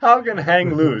How can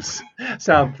hang loose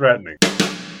sound threatening?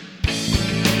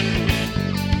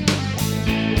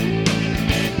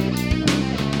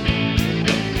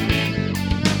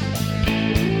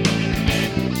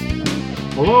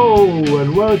 Hello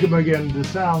and welcome again to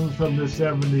Sounds from the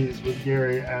 70s with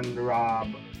Gary and Rob,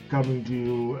 coming to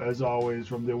you as always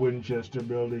from the Winchester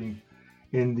Building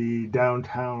in the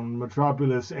downtown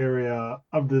metropolis area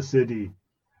of the city.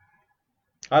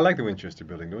 I like the Winchester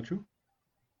Building, don't you?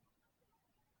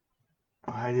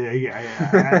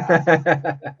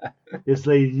 It's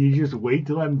like you just wait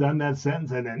till I'm done that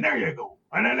sentence and then there you go.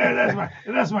 And then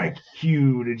that's my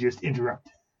cue to just interrupt.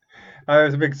 There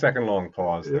was a big second long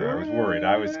pause there. I was worried.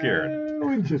 I was scared.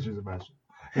 Winchester's a bastard.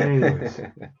 Anyways,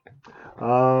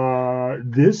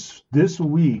 this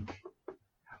week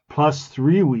plus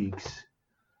 3 weeks.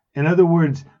 In other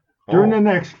words, during the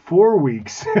next 4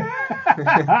 weeks.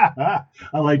 I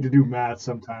like to do math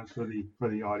sometimes for the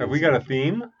audience. Have we got a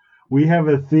theme? We have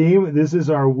a theme. This is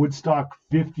our Woodstock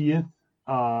 50th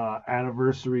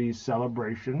anniversary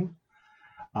celebration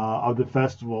of the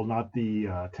festival, not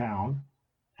the town.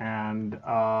 And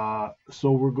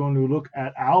so we're going to look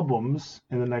at albums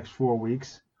in the next 4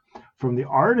 weeks from the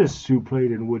artists who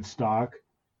played in Woodstock,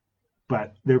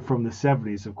 but they're from the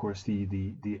 70s. Of course,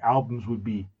 the albums would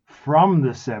be from the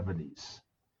 70s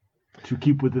to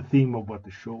keep with the theme of what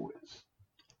the show is.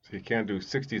 So you can't do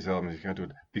 60s albums. You can't do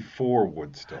it before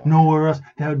Woodstock. No, or else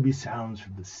that would be sounds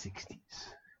from the 60s.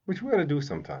 Which we ought to do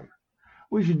sometime.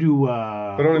 We should do,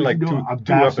 but only like two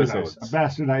episodes. A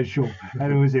bastardized show. And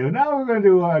then we say, well, now we're going to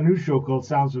do a new show called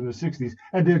Sounds from the 60s.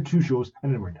 And there are 2 shows,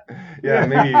 and then we're done. Yeah,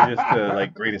 maybe just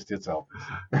like greatest hits albums.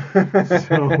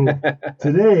 So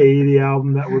today, the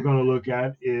album that we're going to look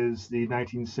at is the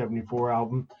 1974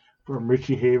 album from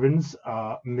Richie Havens,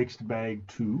 Mixed Bag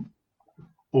 2.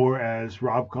 Or as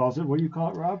Rob calls it, what do you call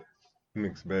it, Rob?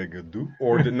 Mixed Bag of Do.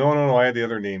 Or no, I had the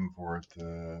other name for it,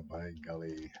 by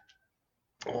golly.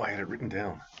 Oh, I had it written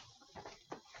down.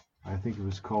 I think it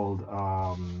was called...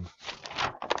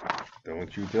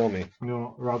 Don't you tell me.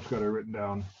 No, Rob's got it written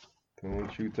down.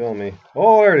 Don't you tell me.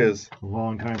 Oh, there it is. A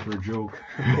long time for a joke.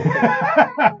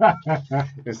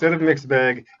 Instead of Mixed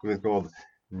Bag, it was called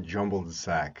Jumbled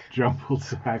Sack. Jumbled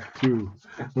Sack 2.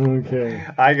 Okay.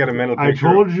 I got a mental picture.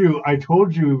 I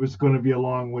told you it was going to be a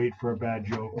long wait for a bad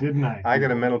joke, didn't I? I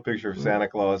got a mental picture of Santa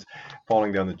Claus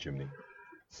falling down the chimney.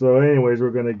 So anyways, we're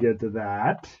going to get to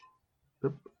that.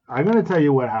 I'm going to tell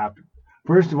you what happened.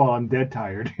 First of all, I'm dead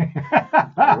tired.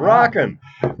 Rockin'.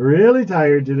 Really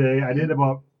tired today. I did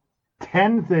about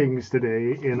 10 things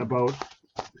today in about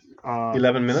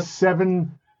 11 minutes?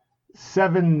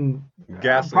 Seven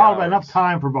gas probably hours. Enough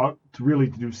time for to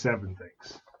do 7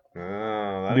 things.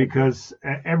 Because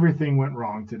everything went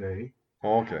wrong today.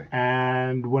 Okay.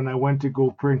 And when I went to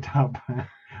go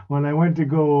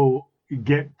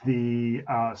get the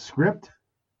script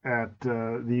at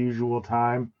the usual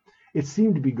time, it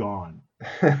seemed to be gone.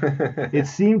 It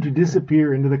seemed to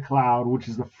disappear into the cloud, which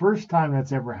is the first time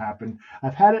that's ever happened.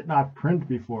 I've had it not print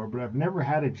before, but I've never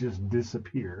had it just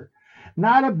disappear.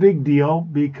 Not a big deal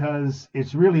because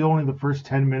it's really only the first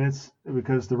 10 minutes,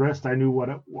 because the rest I knew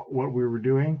what we were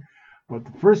doing. But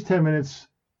the first 10 minutes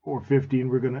or 15,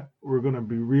 we're gonna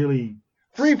be really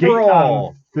free for all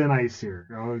on thin ice here.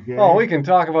 Okay. Oh, we can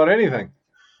talk about anything.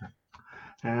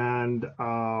 And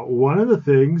one of the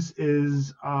things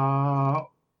is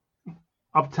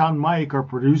Uptown Mike, our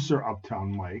producer,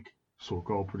 Uptown Mike,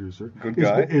 so-called producer. Good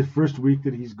guy. His first week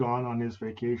that he's gone on his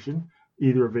vacation,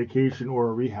 either a vacation or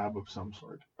a rehab of some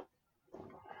sort.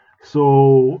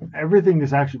 So everything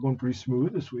is actually going pretty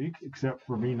smooth this week, except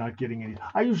for me not getting any.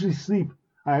 I usually sleep.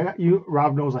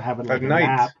 Rob knows I have a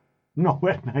nap. No,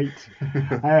 at night.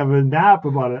 I have a nap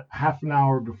about a half an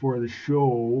hour before the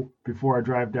show, before I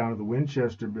drive down to the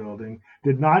Winchester Building.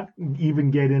 Did not even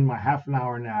get in my half an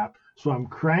hour nap, so I'm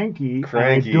cranky. And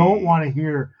I don't want to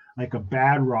hear like a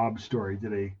bad Rob story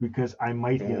today because I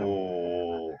might hit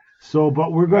him. So,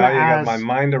 but we're going to ask. Got my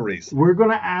mind erased. We're going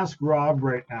to ask Rob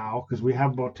right now, because we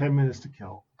have about 10 minutes to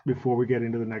kill before we get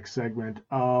into the next segment,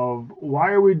 of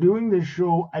why are we doing this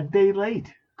show a day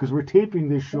late? Because we're taping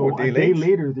this show a day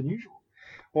later than usual.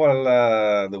 Well,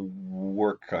 the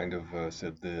work kind of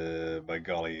said, by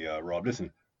golly, Rob,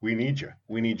 listen, we need you.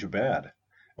 We need you bad.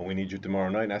 And we need you tomorrow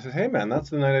night. And I said, hey, man, that's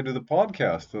the night I do the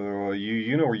podcast. So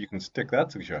you know where you can stick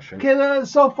that suggestion. Okay,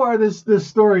 so far this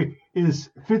story is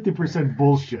 50%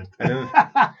 bullshit.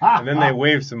 And then they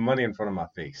waved some money in front of my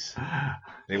face.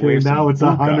 Now it's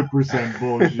 100%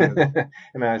 bullshit.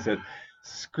 And I said,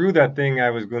 screw that thing I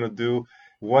was going to do.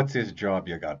 What's his job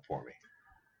you got for me?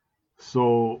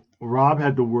 So Rob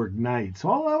had to work nights.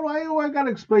 I got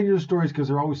to explain your stories because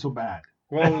they're always so bad.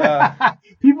 Well,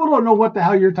 People don't know what the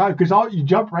hell you're talking because you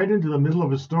jump right into the middle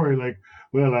of a story like,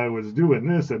 well, I was doing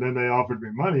this and then they offered me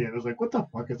money and I was like, what the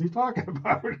fuck is he talking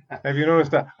about? have you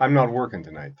noticed that I'm not working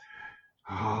tonight?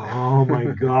 Oh my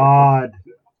God.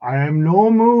 I am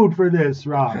no mood for this,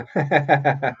 Rob.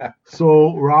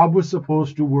 So Rob was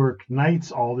supposed to work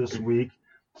nights all this week.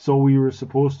 So we were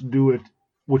supposed to do it,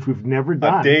 which we've never A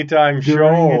done, daytime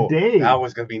during show. a day, That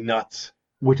was gonna be nuts.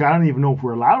 which I don't even know if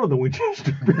we're allowed in the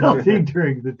Winchester building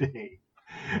during the day.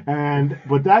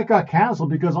 But that got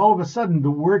canceled because all of a sudden the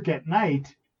work at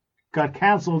night got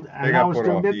canceled They and got now it's put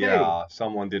during off. the day. Yeah,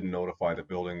 someone didn't notify the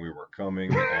building we were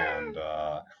coming, and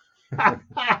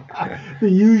The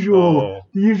usual Oh.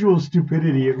 the usual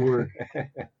stupidity at work.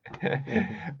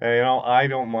 Hey, I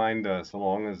don't mind so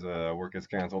long as work is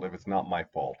canceled. If it's not my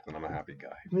fault, then I'm a happy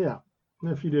guy. Yeah.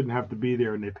 If you didn't have to be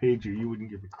there and they paid you, you wouldn't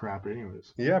give a crap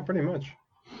anyways. Yeah, pretty much.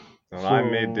 And So I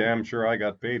made damn sure I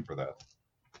got paid for that.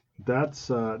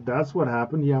 that's what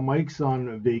happened. Yeah, Mike's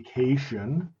on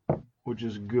vacation, which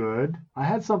is good. I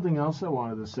had something else I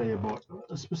wanted to say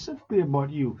specifically about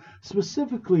you.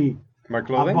 Specifically My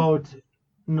clothing? about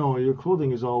no, your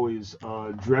clothing is always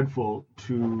dreadful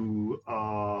to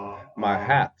My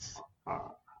hats.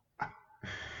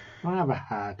 I don't have a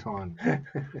hat on.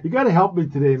 You got to help me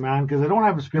today, man, because I don't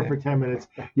have a script for 10 minutes.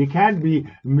 You can't be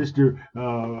Mr.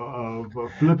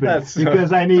 Flippant Let's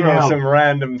because I need throw help. some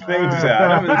random things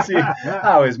at him and see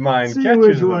how his mind See catches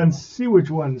which them. ones. See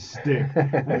which ones stick.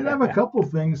 I did have a couple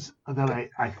things that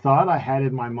I thought I had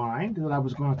in my mind that I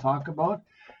was going to talk about,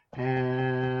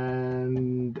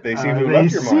 and They seem to have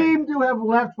left your mind. seem to have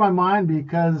left my mind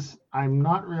because I'm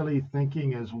not really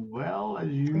thinking as well as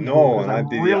you. No, and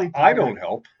I don't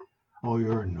help. Oh,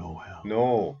 you're no help.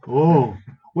 No. Oh,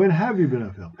 when have you been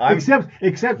of help? I'm-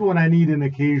 Except when I need an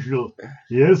occasional.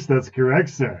 Yes, that's correct,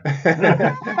 sir.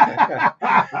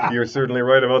 You're certainly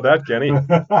right about that, Kenny.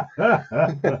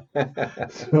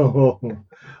 So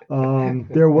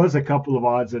there was a couple of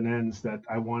odds and ends that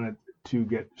I wanted to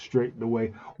get straightened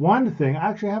away. One thing,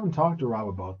 actually, I haven't talked to Rob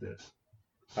about this,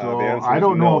 so The answer I is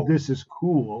don't know no. if this is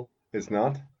cool. It's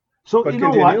not? So But you know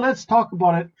what? continue. Let's talk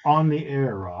about it on the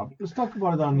air, Rob. Let's talk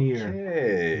about it on the air.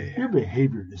 Okay. Your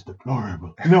behavior is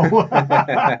deplorable. No.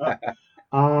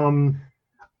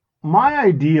 My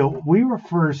idea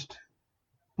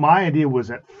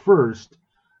was at first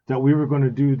that we were going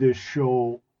to do this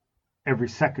show every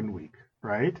second week,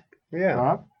 right?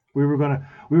 Yeah. We were going And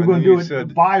to then do you it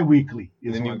said- bi-weekly.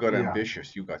 And is then you what- got yeah.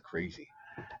 ambitious. You got crazy.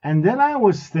 And then I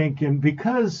was thinking,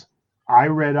 because I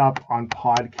read up on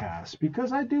podcasts,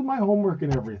 because I do my homework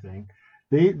and everything,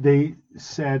 they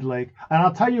said, like, and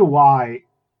I'll tell you why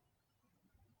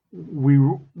we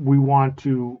want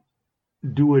to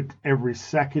do it every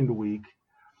second week,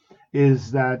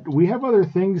 is that we have other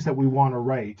things that we want to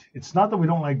write. It's not that we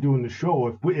don't like doing the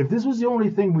show. If this was the only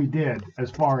thing we did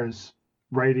as far as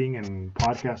writing and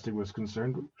podcasting was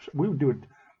concerned, we would do it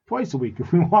twice a week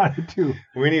if we wanted to.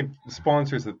 We need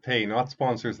sponsors that pay, not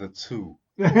sponsors that sue.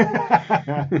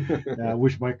 I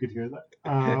wish Mike could hear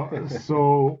that.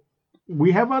 So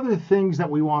we have other things that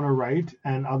we want to write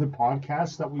and other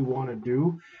podcasts that we want to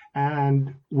do.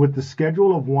 And with the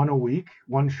schedule of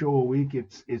one show a week,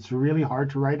 it's really hard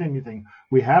to write anything.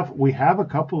 We have a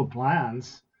couple of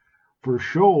plans for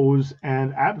shows,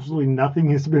 and absolutely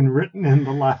nothing has been written in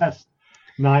the last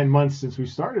 9 months since we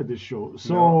started this show.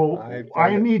 So No,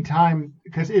 I need time,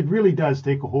 because it really does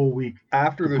take a whole week.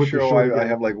 After the Put the show, show I together.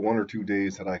 have like 1 or 2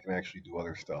 days that I can actually do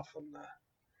other stuff. And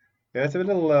yeah, it's a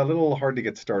little hard to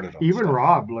get started on. Even stuff.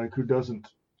 Rob, like, who doesn't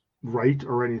write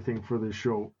or anything for this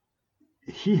show,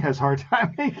 he has a hard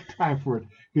time making time for it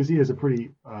because he has a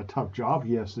pretty tough job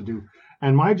he has to do.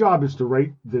 And my job is to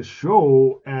write this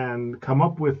show and come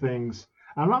up with things.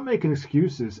 I'm not making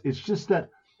excuses. It's just that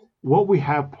what we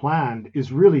have planned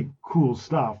is really cool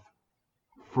stuff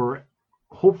for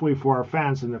hopefully for our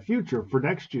fans in the future for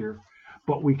next year.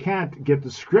 But we can't get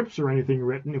the scripts or anything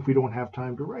written if we don't have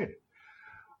time to write it.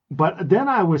 But then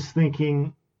I was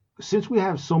thinking, since we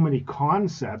have so many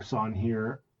concepts on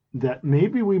here, that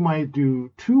maybe we might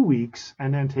do 2 weeks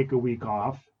and then take a week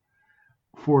off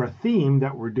for a theme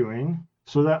that we're doing,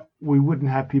 so that we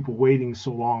wouldn't have people waiting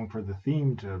so long for the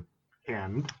theme to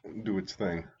end. Do its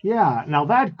thing. Yeah, now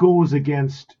that goes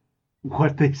against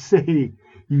what they say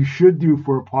you should do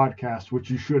for a podcast, which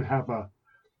you should have a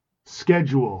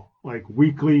schedule, like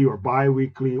weekly or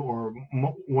bi-weekly or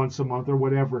once a month or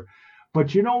whatever.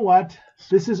 But you know what?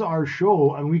 This is our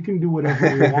show, and we can do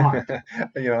whatever we want.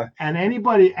 Yeah. And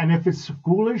and if it's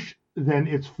foolish, then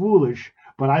it's foolish.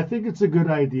 But I think it's a good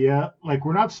idea. Like,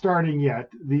 we're not starting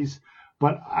yet.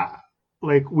 But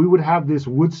like we would have this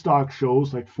Woodstock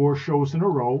shows, like 4 shows in a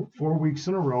row, 4 weeks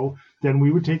in a row. Then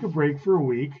we would take a break for a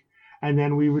week, and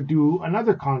then we would do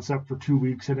another concept for 2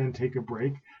 weeks and then take a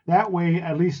break. That way,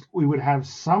 at least we would have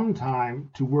some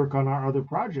time to work on our other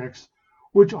projects,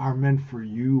 which are meant for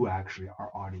you, actually,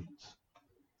 our audience.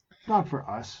 Not for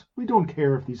us. We don't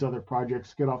care if these other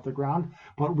projects get off the ground,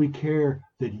 but we care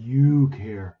that you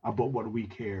care about what we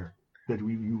care,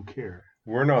 you care.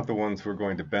 We're not the ones who are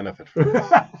going to benefit from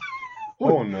this.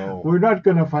 Oh, no. We're not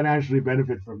going to financially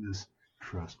benefit from this.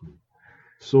 Trust me.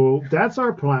 So that's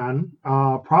our plan.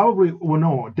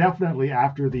 Definitely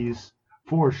after these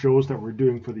 4 shows that we're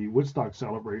doing for the Woodstock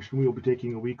celebration, we'll be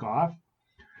taking a week off.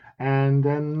 And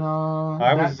then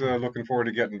I was looking forward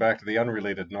to getting back to the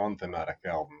unrelated, non-thematic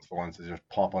albums, the ones that just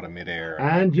pop out of midair.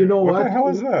 And you know what? What the hell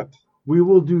is that? We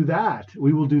will do that.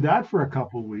 We will do that for a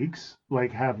couple weeks,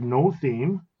 like have no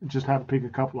theme, just have to pick a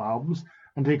couple albums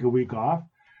and take a week off.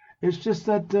 It's just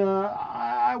that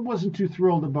I wasn't too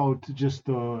thrilled about just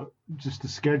the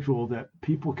schedule that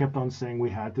people kept on saying we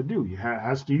had to do. It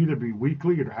has to either be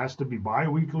weekly or it has to be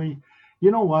bi-weekly. You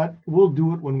know what? We'll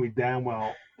do it when we damn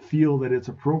well feel that it's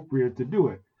appropriate to do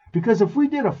it. Because if we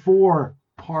did a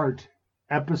 4-part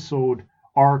episode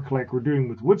arc like we're doing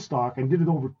with Woodstock and did it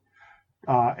over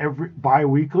every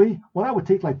bi-weekly, well, that would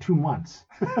take like 2 months.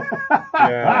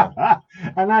 Yeah.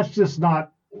 And that's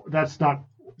not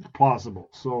plausible.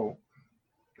 So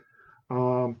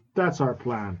that's our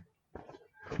plan.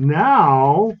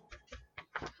 Now,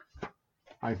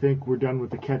 I think we're done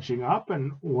with the catching up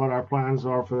and what our plans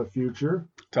are for the future.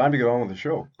 Time to get on with the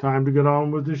show. Time to get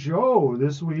on with the show.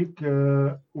 This week,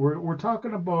 we're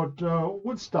talking about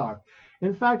Woodstock.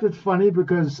 In fact, it's funny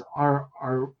because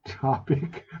our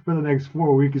topic for the next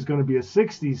 4 weeks is going to be a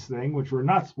 60s thing, which we're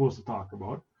not supposed to talk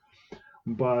about.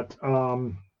 But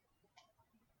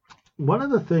one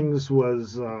of the things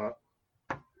was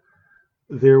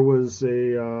there was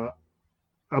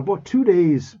about 2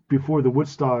 days before the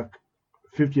Woodstock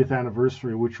 50th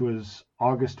anniversary, which was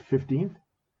August 15th.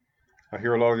 I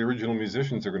hear a lot of the original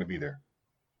musicians are going to be there.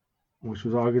 Which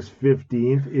was August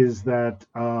 15th, is that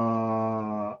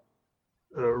a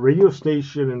radio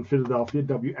station in Philadelphia,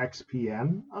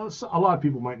 WXPN, a lot of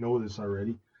people might know this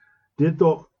already, did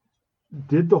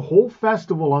the whole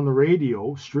festival on the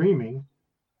radio, streaming,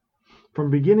 from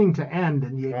beginning to end,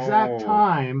 and the exact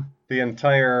time. The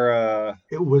entire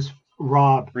it was,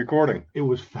 Rob. Recording. It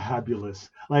was fabulous.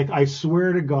 Like, I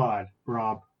swear to God,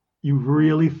 Rob, you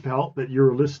really felt that you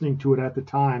were listening to it at the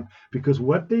time, because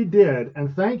what they did,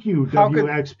 and thank you,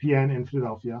 WXPN in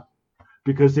Philadelphia,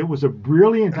 because it was a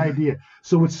brilliant idea.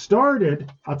 So it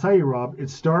started, I'll tell you, Rob,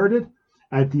 it started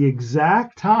at the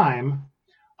exact time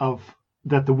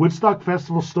that the Woodstock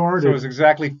Festival started. So it was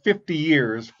exactly 50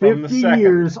 years from the second. 50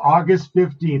 years, August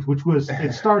 15th,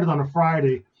 it started on a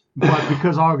Friday, but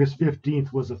because August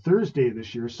 15th was a Thursday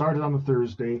this year, it started on a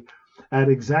Thursday at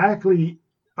exactly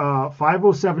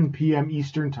 5:07 p.m.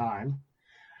 Eastern Time.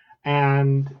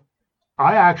 And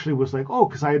I actually was like,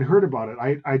 because I had heard about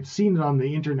it. I'd seen it on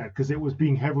the internet because it was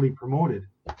being heavily promoted.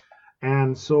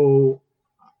 And so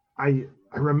I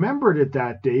remembered it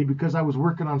that day because I was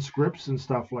working on scripts and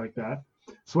stuff like that.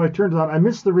 So I turned it on. I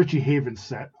missed the Richie Havens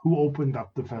set, who opened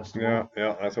up the festival.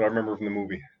 Yeah, that's what I remember from the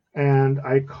movie. And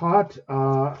I caught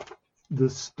the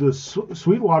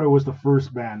Sweetwater was the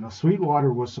first band. Now,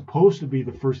 Sweetwater was supposed to be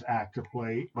the first act to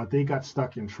play, but they got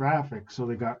stuck in traffic, so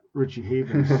they got Richie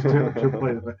Havens to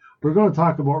play the. We're going to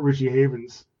talk about Richie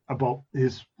Havens, about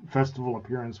his festival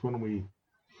appearance when we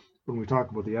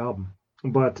talk about the album.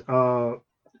 But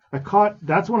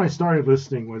that's when I started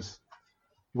listening.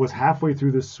 Was halfway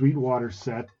through the Sweetwater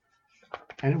set,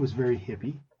 and it was very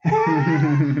hippie.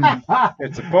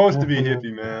 It's supposed to be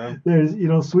hippie, man. There's,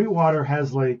 Sweetwater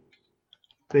has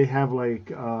they have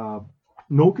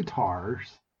no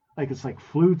guitars, it's like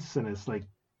flutes, and it's like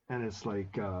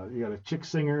you got a chick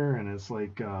singer, and it's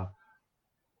like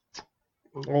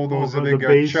those the big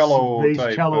bass cello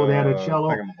type, cello. They had a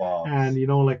cello, and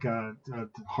like a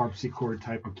harpsichord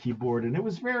type of keyboard, and it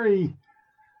was very,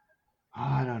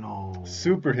 I don't know,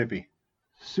 super hippie.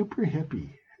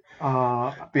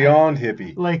 Beyond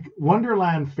hippie. Like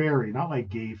Wonderland Fairy, not like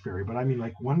Gay Fairy, but I mean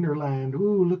like Wonderland.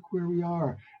 Ooh, look where we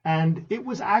are. And it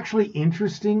was actually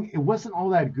interesting. It wasn't all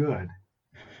that good,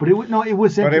 but it was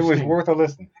interesting. But it was worth a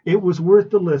listen. It was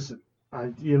worth the listen.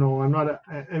 I'm not,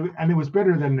 and it was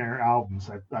better than their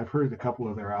albums. I've heard a couple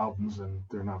of their albums, and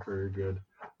they're not very good.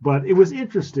 But it was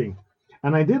interesting,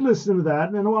 and I did listen to that.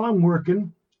 And then while I'm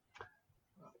working,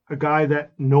 a guy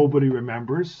that nobody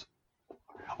remembers.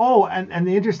 Oh, and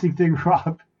the interesting thing,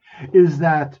 Rob, is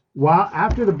that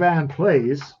after the band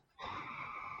plays,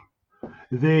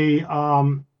 they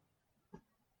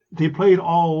played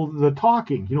all the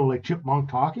talking, like Chipmunk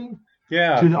talking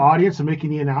Yeah. to the audience and making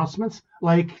the announcements,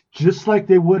 like just like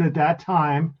they would at that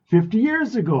time 50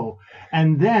 years ago.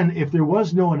 And then if there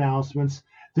was no announcements,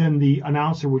 then the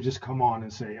announcer would just come on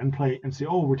and say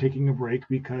oh, we're taking a break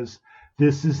because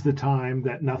this is the time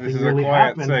that This nothing is a really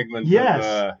quiet happened. segment.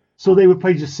 Yes. So they would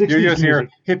play just 60s You just music.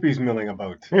 hear hippies milling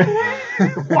about.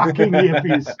 Fucking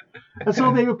hippies. And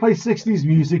so they would play 60s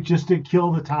music just to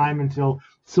kill the time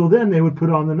so then they would put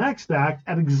on the next act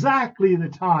at exactly the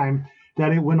time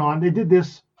that it went on. They did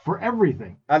this for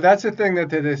everything. And that's the thing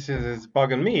that is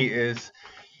bugging me is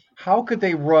how could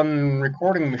they run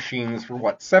recording machines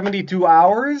for 72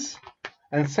 hours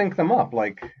and sync them up?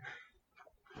 Like,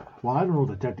 well, I don't know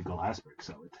the technical aspects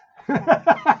of it.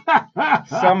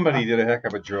 Somebody did a heck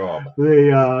of a job.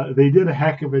 They did a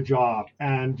heck of a job.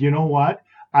 And you know what?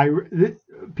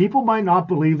 People might not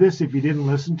believe this if you didn't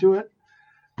listen to it,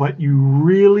 but you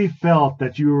really felt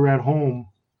that you were at home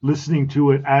listening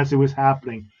to it as it was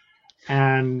happening.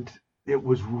 And it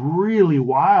was really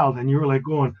wild. And you were like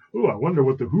going, oh, I wonder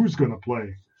what the Who's going to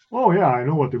play. Oh, yeah, I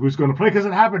know what the Who's going to play because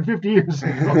it happened 50 years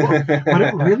ago. But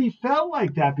it really felt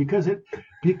like that because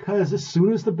as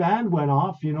soon as the band went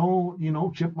off,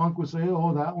 Chipmunk would say,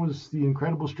 oh, that was the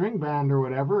Incredible String Band or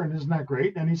whatever. And isn't that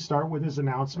great? And he'd start with his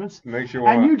announcements. Makes you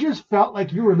and you just felt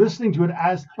like you were listening to it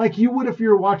as like you would if you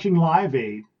were watching Live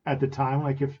Aid at the time.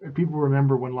 Like if people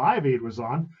remember when Live Aid was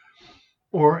on,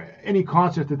 or any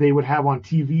concert that they would have on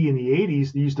TV in the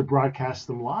 80s, they used to broadcast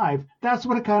them live. That's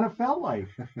what it kind of felt like.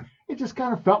 It just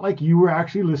kind of felt like you were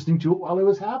actually listening to it while it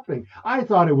was happening. I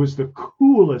thought it was the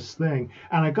coolest thing.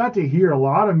 And I got to hear a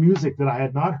lot of music that I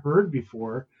had not heard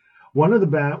before. One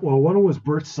was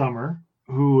Bert Summer,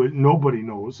 who nobody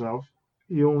knows of.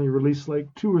 He only released like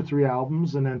 2 or 3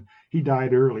 albums, and then he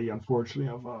died early,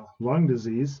 unfortunately, of lung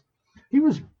disease. He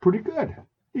was pretty good.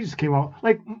 He just came out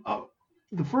like...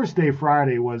 the first day,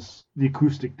 Friday, was the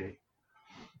acoustic day.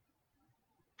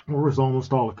 Or it was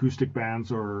almost all acoustic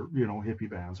bands or, hippie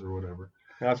bands or whatever.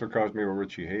 That's what caused me with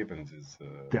Richie Havens.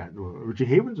 Richie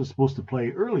Havens was supposed to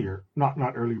play earlier. Not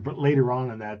earlier, but later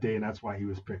on in that day, and that's why he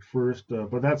was picked first.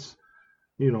 But that's,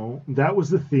 that was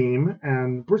the theme.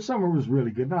 And Bert Summer was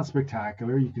really good. Not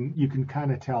spectacular. You can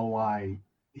kind of tell why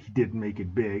he didn't make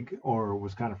it big or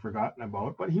was kind of forgotten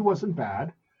about. But he wasn't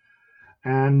bad.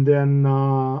 And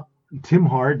then... Tim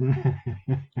Hardin.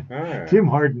 Tim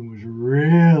Hardin was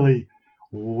really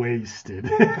wasted.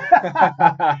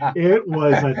 It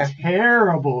was a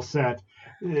terrible set.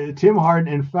 Tim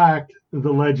Hardin, in fact,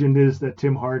 the legend is that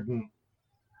Tim Hardin,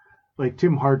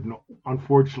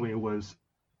 unfortunately, was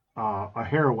a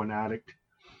heroin addict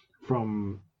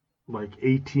from like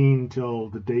 18 till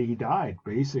the day he died,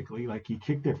 basically. Like he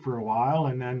kicked it for a while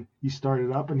and then he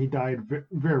started up and he died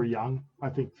very young, I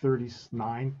think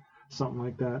 39, something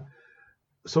like that.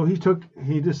 So he took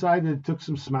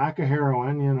some smack of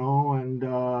heroin, and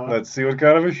let's see what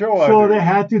kind of a show. So they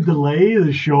had to delay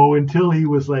the show until he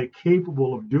was like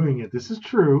capable of doing it. This is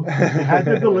true. They had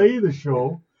to delay the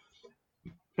show,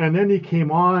 and then he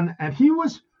came on, and he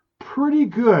was pretty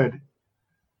good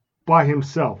by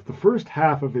himself. The first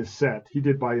half of his set he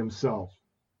did by himself,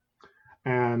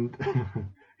 and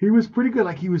he was pretty good.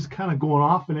 Like he was kind of going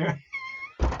off in there.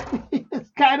 He was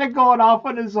kind of going off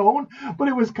on his own, but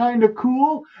it was kind of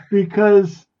cool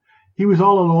because he was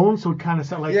all alone, so it kind of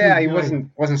sounded like he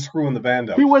wasn't screwing the band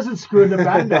up. He wasn't screwing the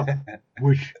band up,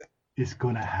 which is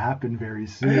going to happen very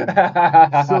soon.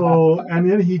 So, and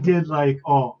then he did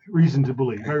Reason to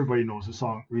Believe. Everybody knows the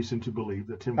song Reason to Believe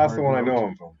that Tim That's Hardin the one wrote. I know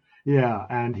him from. Yeah,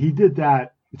 and he did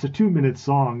that. It's a 2-minute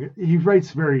song. He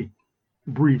writes very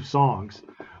brief songs.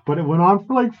 But it went on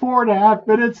for like 4.5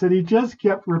 minutes, and he just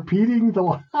kept repeating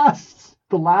the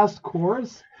last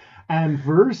chorus and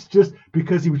verse just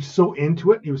because he was so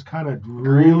into it. He was kind of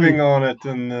really grooving on it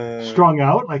and strung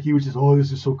out. Like he was just, oh,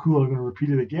 this is so cool. I'm going to repeat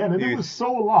it again. And it was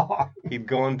so long. He'd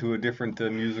gone to a different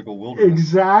musical wilderness.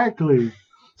 Exactly.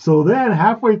 So then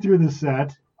halfway through the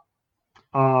set,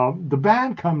 the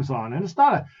band comes on, and it's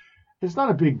not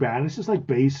a big band. It's just like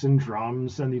bass and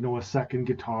drums and, a second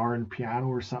guitar and piano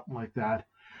or something like that.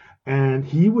 And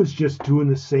he was just doing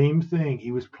the same thing.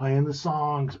 He was playing the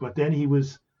songs, but then he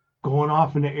was going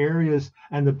off into areas,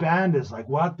 and the band is like,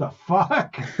 what the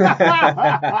fuck?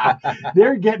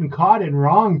 They're getting caught in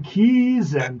wrong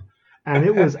keys, and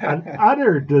it was an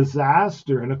utter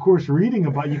disaster. And, of course,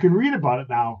 you can read about it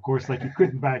now, of course, like you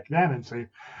couldn't back then,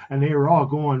 and they were all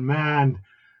going, man,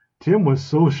 Tim was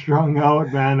so strung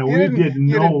out, man, and You we didn't. didn't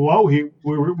You know didn't.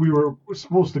 what we were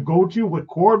supposed to go to, what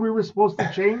chord we were supposed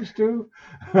to change to.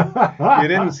 You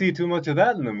didn't see too much of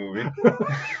that in the movie.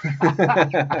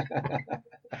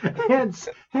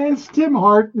 hence Tim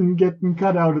Horton getting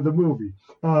cut out of the movie.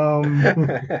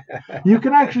 You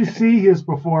can actually see his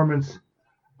performance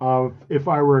of If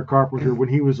I Were a Carpenter when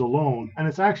he was alone, and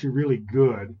it's actually really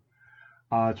good.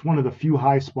 It's one of the few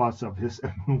high spots of his,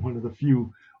 one of the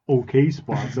few okay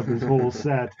spots of his whole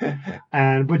set.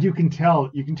 But you can tell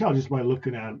just by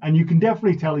looking at him, and you can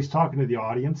definitely tell he's talking to the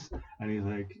audience, and he's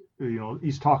like,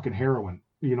 he's talking heroin,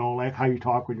 like how you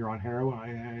talk when you're on heroin.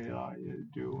 Hey, how you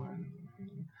doing,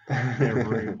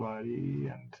 everybody,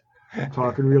 and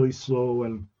talking really slow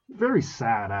and very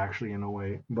sad, actually, in a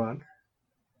way, but.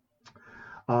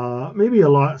 Maybe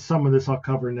some of this I'll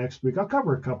cover next week. I'll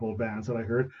cover a couple of bands that I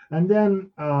heard, and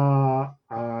then I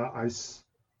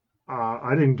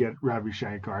didn't get Ravi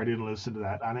Shankar. I didn't listen to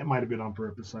that, and it might have been on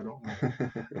purpose. I don't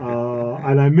know.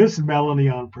 And I miss Melanie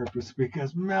on purpose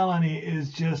because Melanie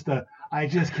is I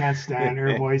just can't stand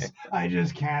her voice. I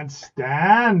just can't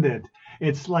stand it.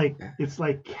 It's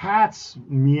like cats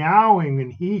meowing in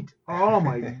heat. Oh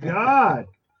my God.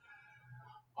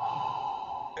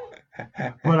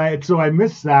 So I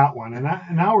missed that one, and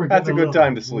now we're That's a good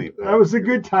time to sleep. That was a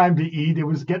good time to eat. It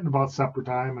was getting about supper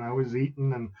time, and I was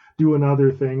eating and doing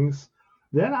other things.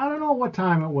 Then I don't know what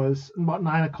time it was. About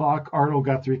 9:00, Arlo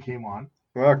Guthrie came on.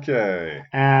 Okay.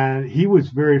 And he was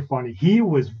very funny. He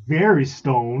was very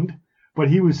stoned, but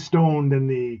he was stoned in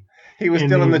the. He was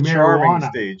still in the charming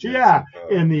stages. Yeah,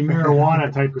 in the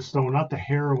marijuana type of stone, not the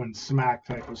heroin smack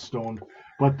type of stone,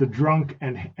 but the drunk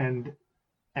and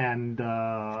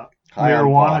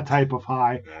marijuana type of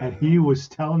high. And he was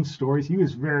telling stories. He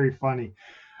was very funny,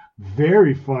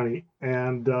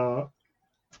 and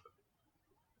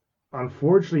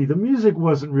unfortunately the music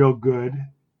wasn't real good.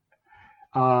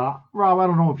 Rob, I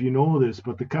don't know if you know this,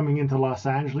 but the Coming into Los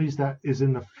Angeles that is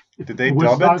in the Did they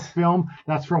Woodstock dub it? film,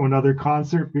 that's from another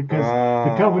concert, because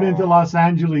the Coming into Los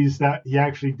Angeles that he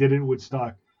actually did in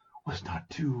Woodstock was not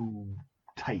too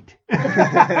tight.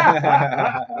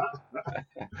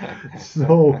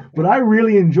 But I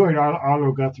really enjoyed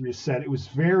Arlo Guthrie's set. It was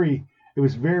very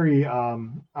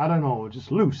I don't know,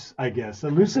 just loose, I guess.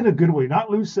 Loose in a good way, not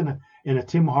loose in a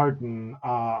Tim Horton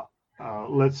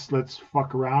let's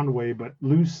fuck around way, but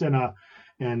loose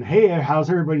and hey, how's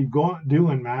everybody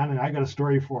doing, man? And I got a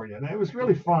story for you. And it was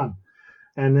really fun.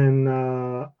 And then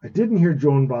I didn't hear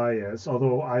Joan Baez,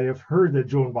 although I have heard that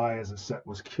Joan Baez's set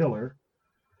was killer.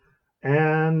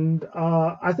 And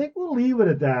I think we'll leave it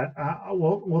at that.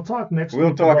 We'll talk next week.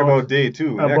 We'll talk about day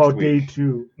two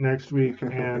next week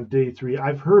and day 3.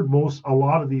 I've heard a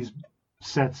lot of these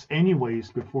sets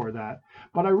anyways before that,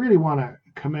 but I really want to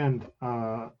commend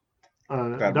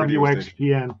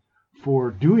WXPN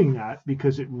for doing that,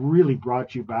 because it really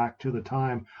brought you back to the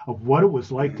time of what it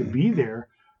was like to be there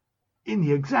in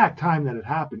the exact time that it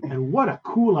happened, and what a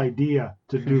cool idea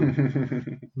to do.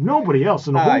 Nobody else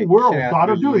in the whole world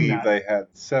thought of doing that. They had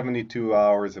 72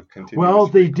 hours of continuous Well,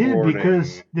 they did, recording.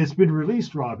 because it's been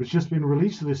released, Rob. It's just been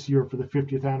released this year for the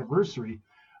 50th anniversary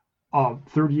of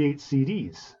 38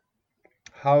 CDs.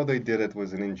 How they did it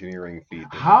was an engineering feat.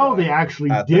 How they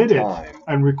actually did it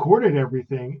and recorded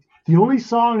everything. The only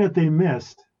song that they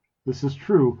missed, this is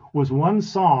true, was one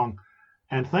song.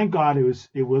 And thank God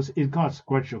it was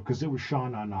inconsequential, because it was Sha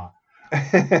Na Na.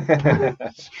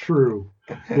 It's true.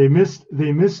 They missed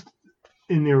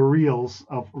in their reels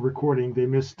of recording. They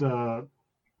missed I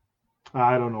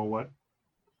don't know what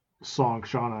song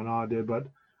Sha Na Na did, but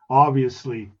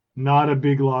obviously not a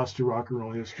big loss to rock and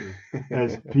roll history,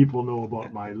 as people know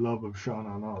about my love of Sha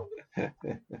Na Na.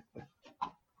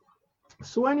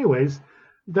 So, anyways.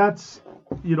 That's,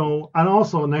 and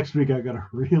also next week I got a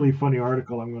really funny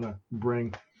article I'm going to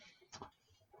bring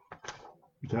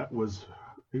that was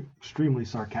extremely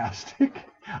sarcastic.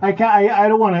 I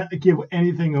don't want to give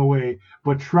anything away,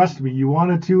 but trust me, you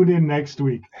want to tune in next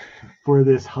week for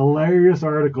this hilarious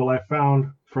article I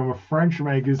found from a French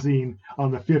magazine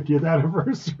on the 50th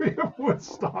anniversary of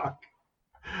Woodstock.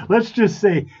 Let's just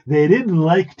say they didn't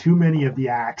like too many of the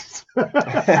acts. And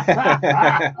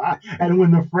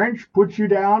when the French put you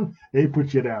down, they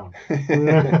put you down. Was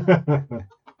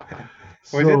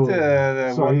it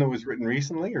the one that was written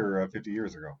recently or 50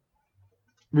 years ago?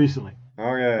 Recently.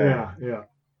 Oh, yeah. Yeah,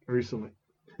 recently.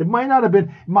 It might not have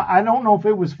been, I don't know if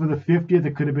it was for the 50th.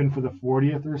 It could have been for the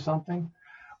 40th or something,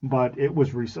 but it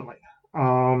was recently.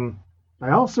 I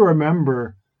also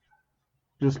remember,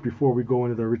 just before we go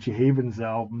into the Richie Havens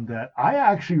album, that I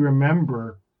actually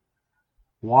remember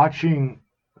watching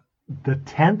the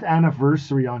 10th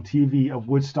anniversary on TV of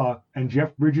Woodstock, and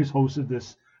Jeff Bridges hosted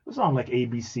this. It was on like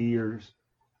ABC or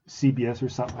CBS or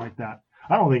something like that.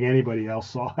 I don't think anybody else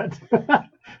saw it.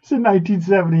 It's in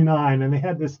 1979, and they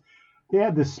had this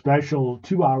special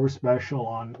 2-hour special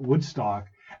on Woodstock.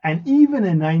 And even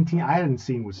in I hadn't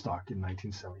seen Woodstock in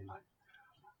 1979.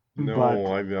 No,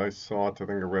 But I saw it. I think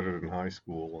I read it in high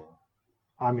school.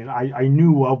 I mean, I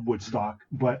knew of Woodstock,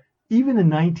 but even in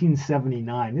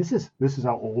 1979, this is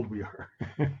how old we are.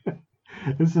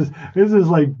 this is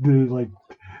like the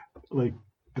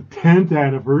 10th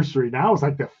anniversary. Now it's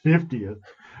like the 50th.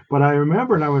 But I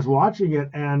remember, and I was watching it,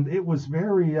 and it was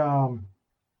very.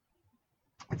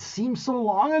 It seems so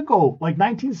long ago, like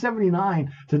 1979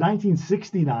 to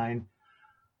 1969.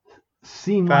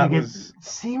 Seemed That like was it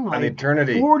seemed an like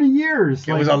eternity. 40 years.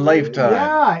 It was a lifetime.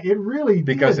 Yeah, it really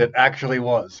Because did. it actually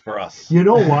was for us. You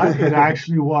know what? It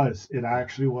actually was. It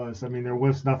actually was. I mean, there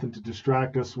was nothing to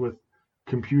distract us with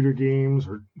computer games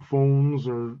or phones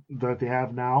or that they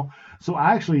have now. So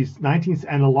actually,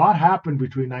 and a lot happened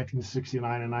between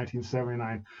 1969 and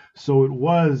 1979. So it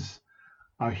was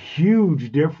a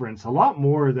huge difference, a lot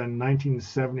more than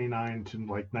 1979 to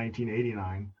like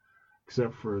 1989,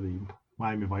 except for the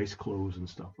Miami Vice clothes and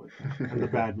stuff like that, and the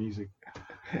bad music.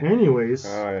 Anyways,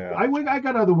 yeah. I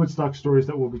got other Woodstock stories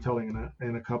that we'll be telling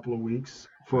in a couple of weeks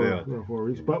for 4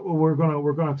 weeks. But we're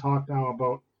gonna talk now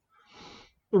about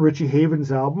Richie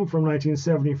Havens' album from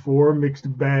 1974,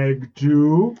 Mixed Bag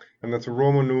 2. And that's a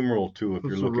Roman numeral 2 if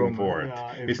you're looking for it.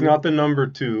 Yeah, it's not the number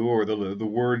 2 or the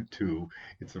word 2.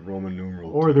 It's the Roman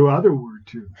numeral 2. Or the other word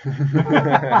 2.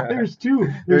 There's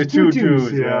two. There's two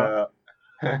twos. twos. Yeah.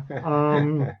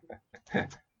 A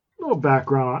little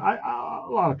background. A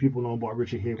lot of people know about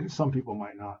Richie Havens. Some people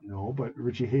might not know, but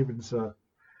Richie Havens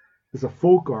is a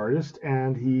folk artist,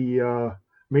 and he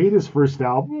made his first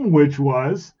album, which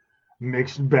was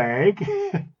Mixed Bag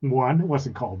 1. It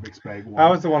wasn't called Mixed Bag 1. That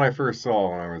was the one I first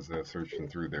saw when I was searching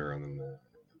through there, and then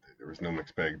there was no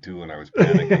Mixed Bag 2, and I was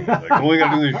panicking. Like, oh, we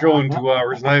got to do the show in 2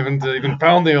 hours, and I haven't even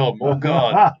found the album. Oh,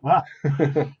 God.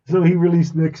 So he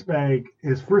released Mixed Bag,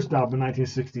 his first album, in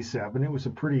 1967. It was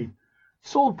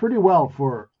sold pretty well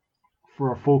for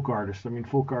a folk artist. I mean,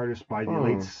 folk artists by the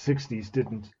late 60s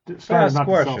started not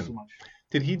to sell so much.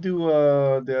 Did he do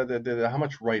how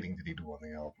much writing did he do on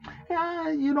the album?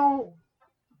 Yeah,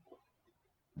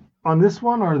 on this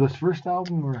one or this first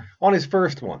album or on his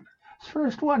first one. His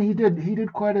first one, he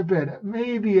did quite a bit.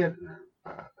 Maybe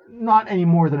not any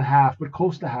more than half, but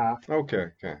close to half.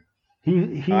 Okay. I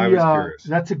was curious.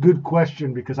 That's a good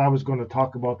question because I was going to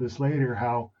talk about this later.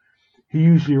 How he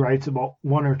usually writes about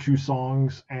 1 or 2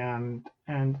 songs and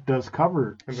does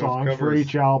songs for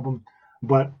each album.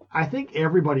 But I think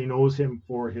everybody knows him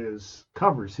for his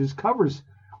covers. His covers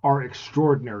are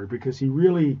extraordinary because he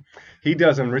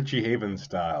does them Richie Havens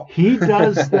style. He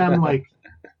does them like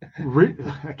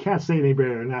I can't say any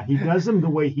better than that. He does them the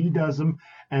way he does them,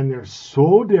 and they're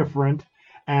so different.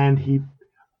 And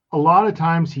a lot of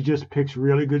times he just picks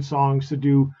really good songs to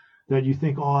do that you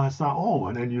think, oh, that's not. Oh,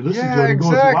 and then you listen to it and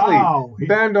goes, wow.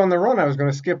 Band on the Run. I was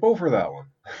going to skip over that one.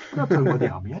 I'm not talking about the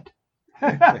album yet.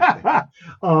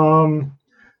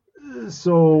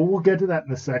 So we'll get to that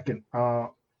in a second.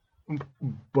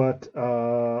 But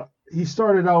he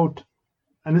started out,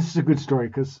 and this is a good story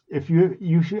because if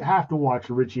you should have to watch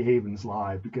Richie Havens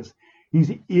live because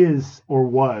he is or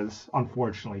was,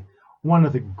 unfortunately, one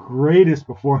of the greatest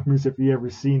performers if you ever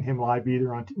seen him live,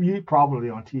 either on TV, probably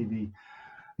on TV.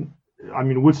 I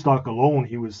mean, Woodstock alone,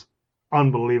 he was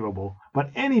unbelievable. But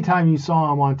anytime you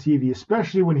saw him on TV,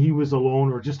 especially when he was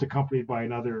alone or just accompanied by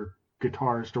another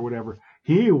guitarist or whatever,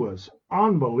 he was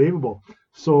unbelievable.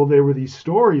 So there were these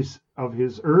stories of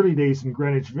his early days in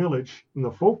Greenwich Village in the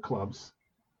folk clubs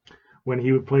when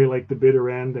he would play like the Bitter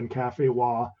End and Cafe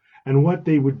Wah. And what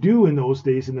they would do in those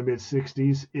days in the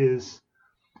mid-60s is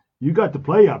you got to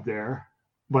play up there,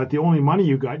 but the only money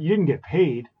you didn't get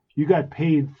paid. You got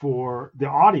paid for the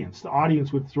audience. The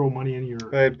audience would throw money in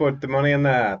They put the money in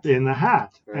the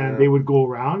hat. And they would go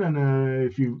around, and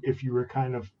if you were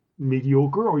kind of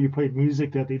mediocre or you played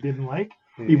music that they didn't like,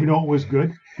 even though it was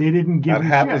good, they didn't give you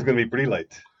shit. That hat was going to be pretty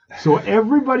light. So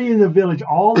everybody in the village,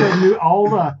 all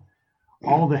the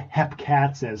hep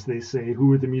cats, as they say, who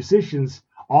were the musicians,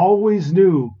 always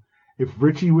knew if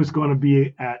Richie was going to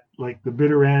be at like the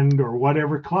Bitter End or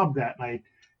whatever club that night,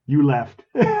 you left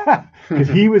because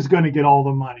he was going to get all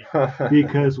the money.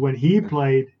 Because when he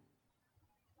played,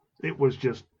 it was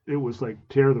like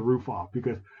tear the roof off.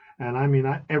 And I mean,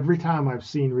 every time I've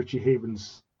seen Richie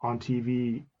Havens on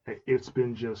TV, it's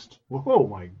been just, oh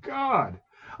my God.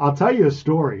 I'll tell you a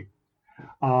story.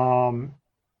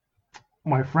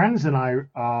 my friends and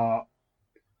I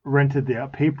rented the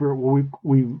paper. Well,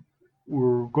 we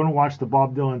were going to watch the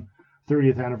Bob Dylan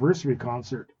 30th anniversary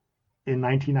concert in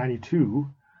 1992,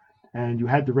 and you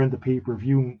had to rent the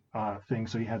pay-per-view thing,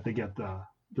 so you had to get the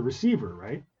receiver,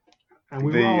 right? And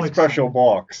we were all The excited. special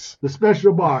box. The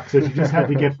special box that you just had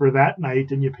to get for that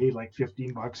night, and you paid like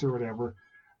 $15 or whatever.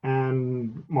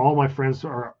 And all my friends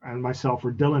and myself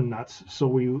were Dylan nuts, so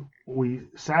we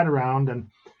sat around and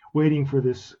waiting for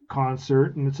this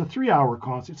concert, and it's a 3-hour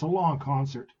concert. It's a long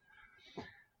concert.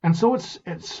 And so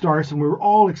it starts, and we were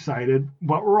all excited,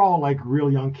 but we're all like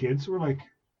real young kids. We're like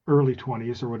early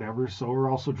 20s or whatever, so we're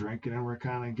also drinking, and we're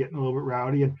kind of getting a little bit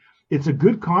rowdy. And it's a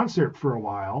good concert for a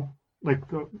while,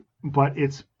 but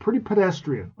it's pretty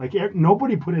pedestrian. Like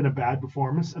nobody put in a bad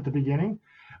performance at the beginning,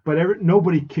 but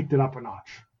nobody kicked it up a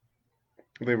notch.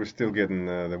 They were still getting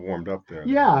they warmed up there.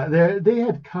 Yeah, they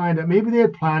had maybe they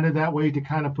had planned it that way to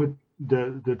kind of put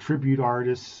the tribute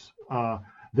artists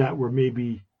that were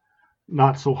maybe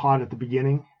not so hot at the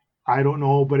beginning. I don't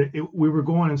know, but we were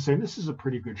going and saying this is a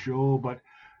pretty good show, but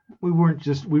we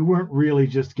weren't really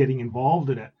just getting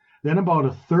involved in it. Then about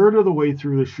a third of the way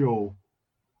through the show,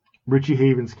 Richie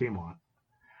Havens came on,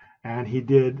 and he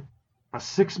did a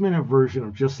 6-minute version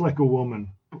of "Just Like a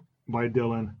Woman" by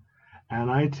Dylan. And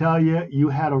I tell you, you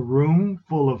had a room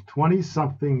full of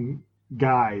 20-something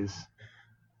guys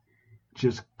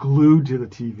just glued to the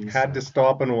TV set. Had to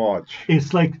stop and watch.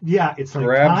 It's like Grabs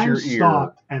time your ear.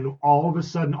 stopped, and all of a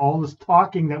sudden, all this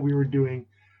talking that we were doing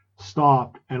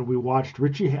stopped, and we watched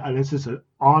Richie. And this is an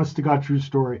honest to God true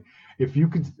story. If you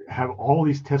could have all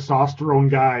these testosterone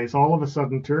guys all of a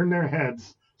sudden turn their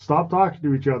heads, stop talking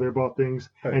to each other about things,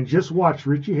 and just watch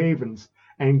Richie Havens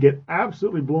and get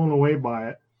absolutely blown away by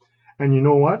it. And you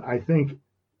know what? I think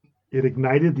it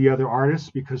ignited the other artists,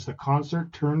 because the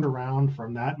concert turned around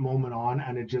from that moment on,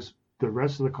 and the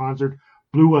rest of the concert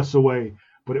blew us away.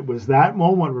 But it was that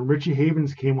moment when Richie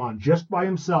Havens came on just by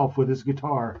himself with his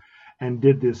guitar and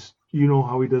did this, you know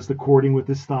how he does the chording with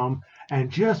his thumb, and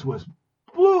just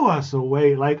blew us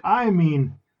away. Like, I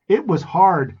mean, it was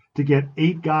hard to get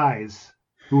 8 guys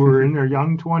who were in their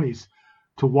young 20s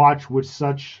to watch with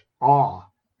such awe.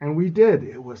 And we did.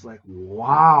 It was like,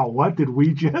 wow, what did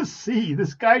we just see?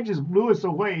 This guy just blew us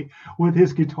away with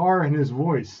his guitar and his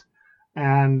voice.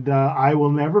 And I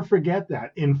will never forget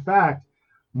that. In fact,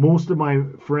 most of my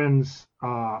friends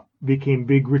became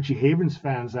big Richie Havens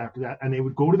fans after that. And they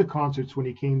would go to the concerts when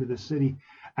he came to the city.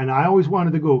 And I always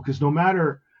wanted to go, because no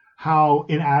matter how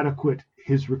inadequate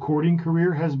his recording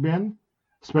career has been,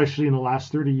 especially in the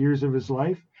last 30 years of his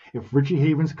life, if Richie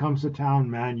Havens comes to town,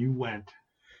 man, you went.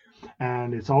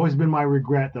 And it's always been my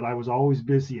regret that I was always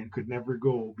busy and could never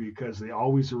go, because they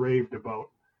always raved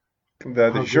about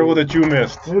the show that you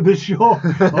missed. The show.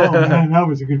 Oh man, that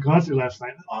was a good concert last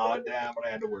night. Oh damn, but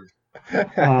I had to work.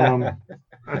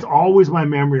 That's always my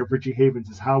memory of Richie Havens,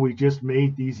 is how we just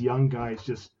made these young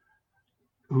guys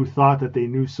who thought that they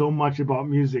knew so much about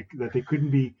music that they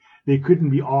couldn't be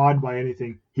awed by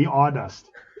anything. He awed us.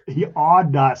 He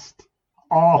awed us.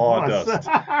 Awdust.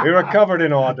 We were covered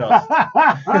in awdust.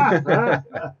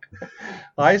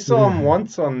 I saw him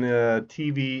once on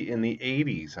TV in the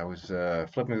 80s. I was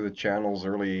flipping through the channels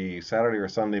early Saturday or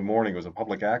Sunday morning. It was a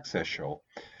public access show.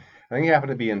 I think he happened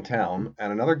to be in town,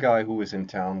 and another guy who was in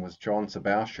town was John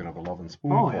Sebastian of the Love and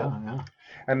Spoon Club. Yeah.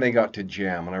 And they got to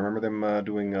jam, and I remember them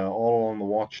doing All Along the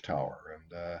Watchtower,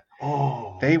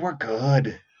 and they were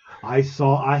good. I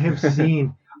have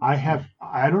seen...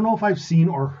 I don't know if I've seen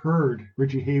or heard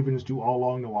Richie Havens do All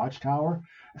Along the Watchtower,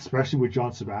 especially with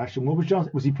John Sebastian. What was John?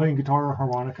 Was he playing guitar or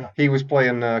harmonica? He was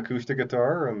playing acoustic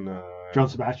guitar, and John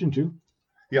Sebastian too.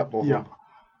 Yep, both of them.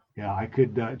 Yeah, I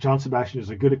could. John Sebastian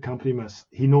is a good accompanist.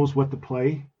 He knows what to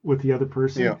play with the other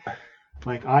person. Yeah.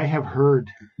 Like, I have heard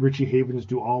Richie Havens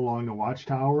do All Along the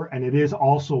Watchtower, and it is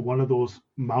also one of those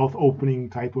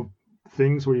mouth-opening type of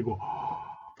things where you go.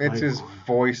 It's his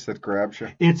voice that grabs you.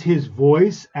 It's his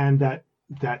voice and that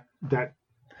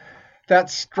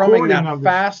strumming, that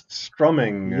fast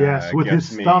strumming. Yes, with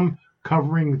his thumb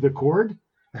covering the chord.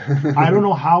 I don't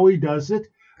know how he does it,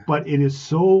 but it is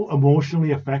so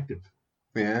emotionally effective.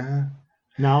 Yeah.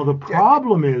 Now the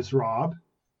problem is, Rob,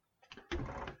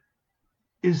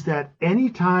 is that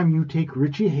anytime you take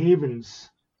Richie Havens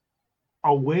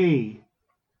away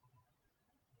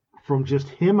from just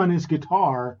him and his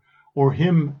guitar, or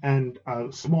him and a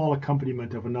small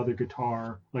accompaniment of another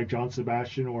guitar like John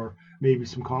Sebastian, or maybe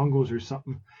some congos or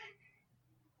something,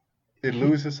 it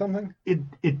loses something?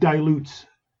 It dilutes.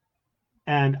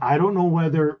 And I don't know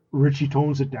whether Richie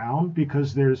tones it down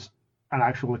because there's an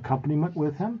actual accompaniment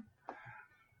with him,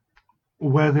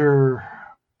 whether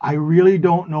I really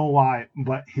don't know why,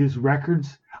 but his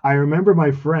records. I remember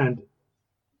my friend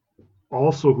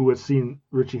also who had seen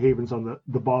Richie Havens on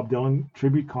the Bob Dylan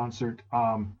tribute concert.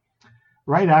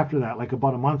 Right after that, like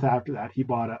about a month after that, he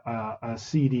bought a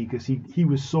CD because he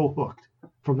was so hooked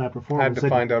from that Had performance to that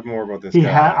find out more about this he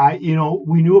had. guy.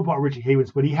 We knew about Richie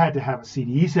Havens, but he had to have a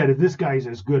CD. He said, if this guy's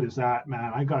as good as that,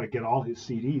 man, I got to get all his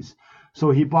CDs.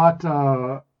 So he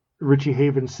bought Richie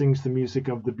Havens Sings the Music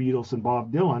of the Beatles and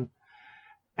Bob Dylan.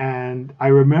 And I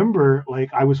remember,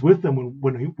 like, I was with them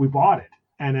we bought it.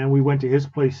 And then we went to his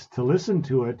place to listen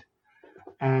to it.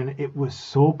 And it was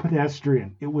so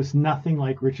pedestrian. It was nothing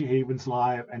like Richie Havens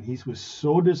live. And he was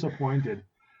so disappointed.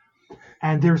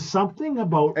 And there's something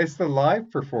about It's the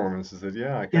live performances that,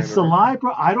 yeah, I kind it's of the live.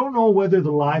 I don't know whether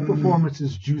the live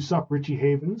performances juice up Richie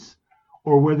Havens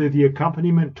or whether the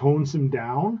accompaniment tones him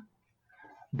down.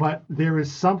 But there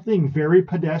is something very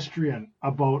pedestrian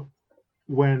about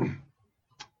when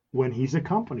he's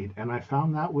accompanied, and I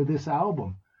found that with this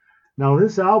album. Now,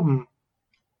 this album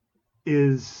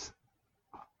is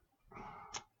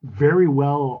very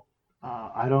well,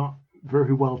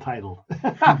 very well titled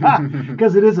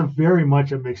because it is very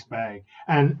much a mixed bag,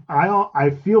 and I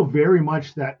feel very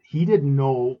much that he didn't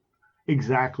know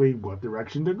exactly what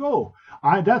direction to go.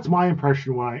 That's my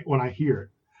impression when I hear it.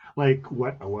 Like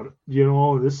what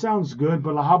this sounds good,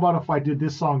 but how about if I did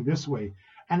this song this way?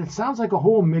 And it sounds like a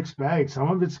whole mixed bag. Some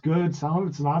of it's good, some of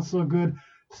it's not so good.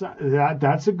 So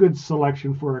that's a good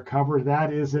selection for a cover.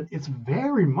 That isn't. It's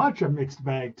very much a mixed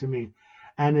bag to me,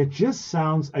 and it just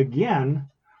sounds again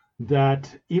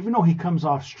that even though he comes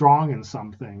off strong in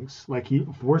some things, like he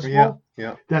forceful,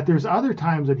 yeah. that there's other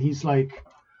times that he's like,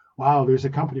 wow, there's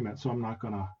accompaniment, so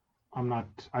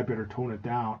I better tone it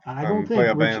down. And I don't think play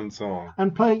a band song.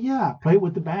 And play it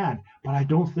with the band. But I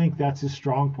don't think that's his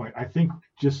strong point. I think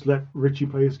just let Richie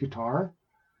play his guitar.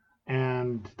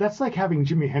 And that's like having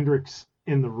Jimi Hendrix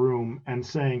in the room and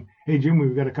saying, hey, Jimmy,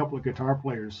 we've got a couple of guitar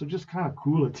players, so just kind of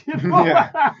cool it.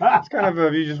 Yeah, it's kind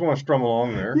of you just want to strum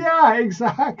along there. Yeah,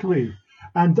 exactly.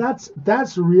 And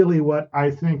that's really what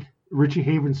I think Richie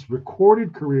Havens'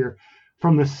 recorded career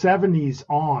from the 70s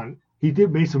on. He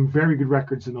did make some very good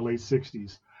records in the late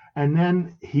 60s. And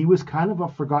then he was kind of a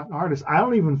forgotten artist. I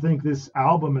don't even think this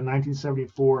album in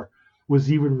 1974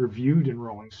 was even reviewed in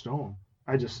Rolling Stone.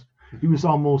 He was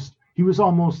almost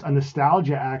a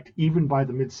nostalgia act even by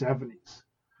the mid 70s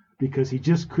because he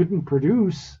just couldn't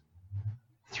produce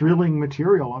thrilling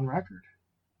material on record.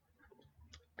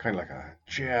 Kind of like a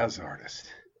jazz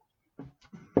artist.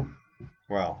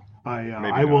 Well,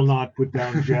 I will not put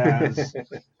down jazz.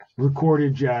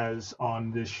 Recorded jazz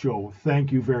on this show. Thank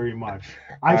you very much.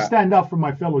 I stand up for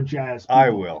my fellow jazz people. I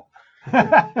will.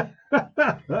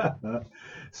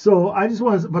 So I just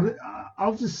want to, but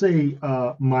I'll just say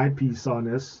my piece on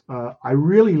this. I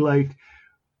really liked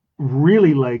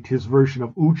his version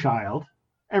of Ooh Child.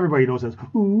 Everybody knows that.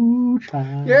 Ooh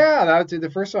Child. Yeah, that's the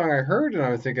first song I heard, and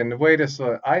I was thinking, wait a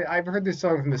second, I've heard this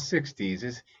song from the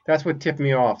 60s. That's what tipped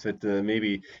me off that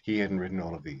maybe he hadn't written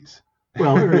all of these.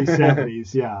 Well, early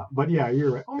 70s, yeah. But yeah,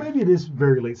 you're right. Oh, maybe it is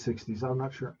very late 60s. I'm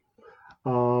not sure.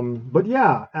 But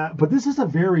yeah, but this is a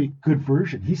very good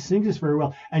version. He sings this very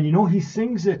well. And he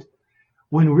sings it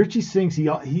when Richie sings, he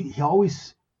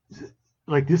always,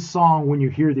 like this song, when you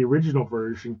hear the original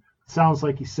version, it sounds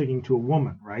like he's singing to a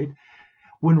woman, right?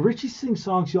 When Richie sings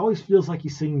songs, he always feels like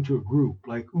he's singing to a group.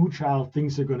 Like, ooh, child,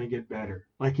 things are going to get better.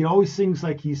 Like, he always sings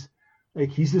like he's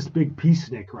this big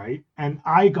peacenik, right? And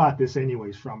I got this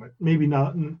anyways from it. Maybe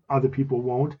not, other people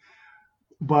won't.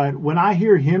 But when I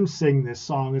hear him sing this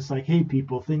song, it's like, hey,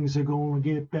 people, things are going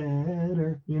to get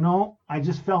better. I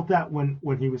just felt that when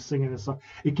he was singing this song.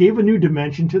 It gave a new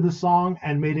dimension to the song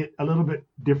and made it a little bit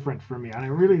different for me. And I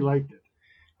really liked it.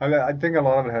 I think a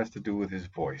lot of it has to do with his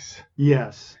voice.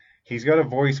 Yes. He's got a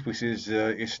voice which is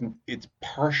it's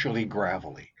partially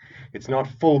gravelly. It's not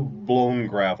full-blown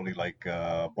gravelly like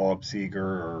Bob Seger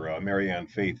or Marianne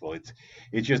Faithfull.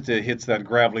 It just hits that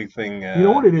gravelly thing. You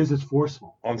know what it is? It's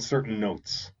forceful. On certain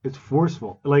notes. It's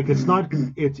forceful. Like it's not.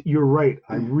 You're right.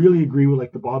 I really agree with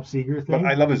like the Bob Seger thing. But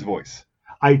I love his voice.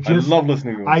 I love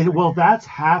listening to him. Well, that's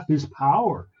half his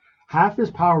power. Half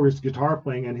his power is guitar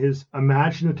playing and his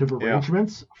imaginative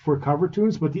arrangements for cover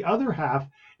tunes. But the other half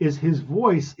is his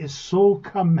voice is so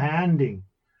commanding.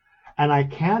 And I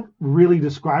can't really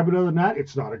describe it other than that.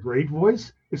 It's not a great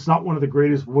voice. It's not one of the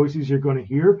greatest voices you're going to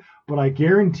hear, but I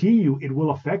guarantee you it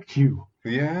will affect you.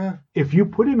 Yeah. If you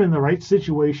put him in the right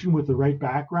situation with the right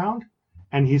background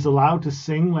and he's allowed to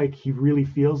sing like he really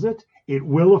feels it, it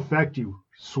will affect you.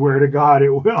 Swear to God, it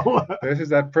will. This is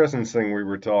that presence thing we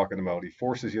were talking about. He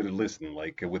forces you to listen,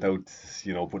 like without,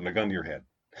 putting a gun to your head.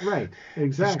 Right.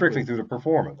 Just strictly Exactly. through the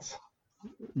performance.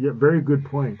 Yeah. Very good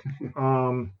point.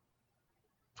 Um,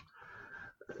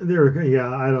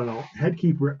 yeah, I don't know.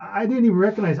 Headkeeper, I didn't even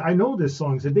recognize. I know this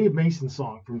song. It's a Dave Mason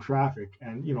song from Traffic,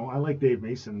 and I like Dave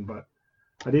Mason, but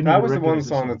I didn't That even was the one recognize the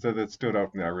song song. that stood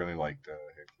out and I really liked.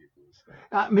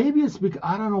 Headkeepers. Maybe it's because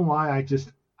I don't know why.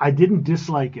 I didn't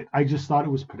dislike it. I just thought it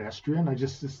was pedestrian.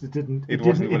 It didn't It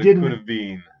wasn't it what it could didn't have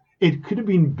been. it could have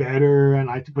been better,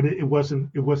 but it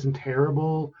wasn't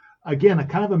terrible. Again, a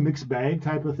kind of a mixed bag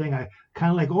type of thing. I kind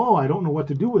of like, oh, I don't know what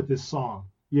to do with this song.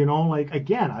 Like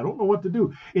again, I don't know what to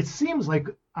do. It seems like,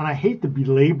 and I hate to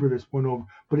belabor this point over,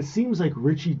 but it seems like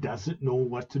Richie doesn't know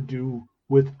what to do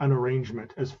with an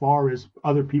arrangement as far as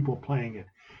other people playing it.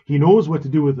 He knows what to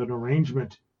do with an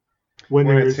arrangement when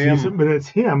When it's there's he's him, when it's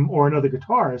him or another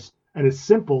guitarist and it's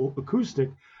simple acoustic,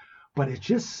 but it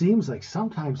just seems like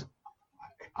sometimes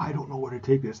I don't know where to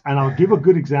take this. And I'll give a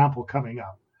good example coming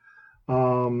up.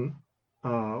 Um,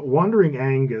 Wandering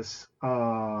Angus.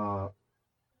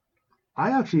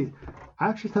 I actually, I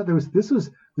actually thought this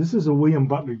was a William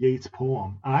Butler Yeats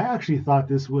poem. I actually thought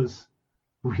this was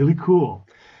really cool.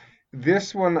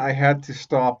 this one I had to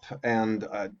stop, and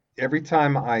every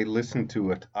time I listened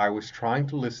to it, I was trying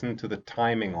to listen to the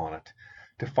timing on it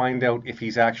to find out if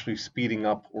he's actually speeding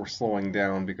up or slowing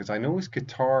down, because I know his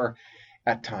guitar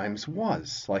at times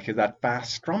was like that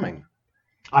fast strumming.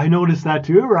 I noticed that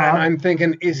too, And Rob. I'm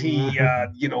thinking, is he,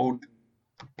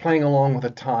 playing along with the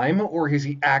time, or is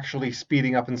he actually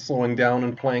speeding up and slowing down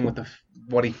and playing with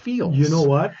what he You know feels?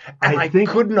 what? And I I think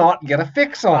could not get a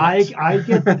fix on it. I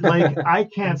get like I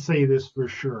can't say this for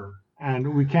sure,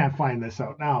 and we can't find this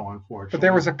out now, But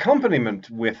there unfortunately. was accompaniment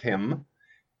with him,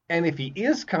 and if he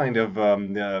is kind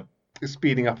of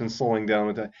speeding up and slowing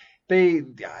down, they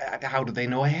how do they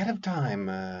know ahead of time?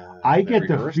 I They get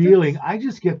the rehearsed it. feeling. I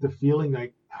just get the feeling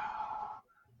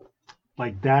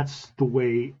like that's the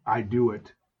way I do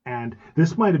it. And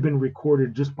this might have been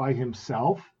recorded just by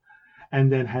himself,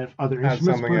 and then had other Had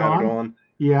instruments something put added on. on.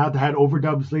 Yeah, that had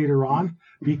overdubs later on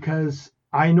because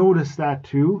I noticed that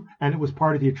too, and it was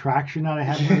part of the attraction that I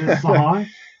had for this song.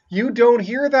 You don't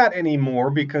hear that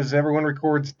anymore because everyone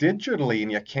records digitally,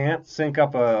 and you can't sync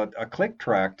up a click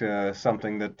track to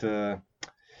something that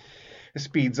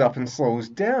speeds up and slows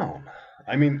down.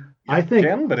 I mean, you I think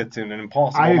can, but it's an I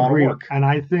impossible amount of agree, work. and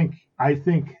I think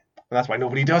And that's why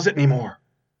nobody does it anymore.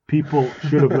 people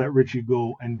should have let Richie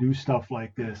go and do stuff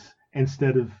like this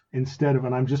instead of,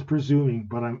 and I'm just presuming,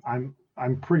 but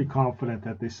I'm pretty confident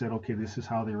that they said, okay, this is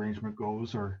how the arrangement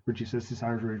goes, or Richie says this is how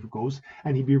the arrangement goes,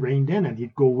 and he'd be reined in and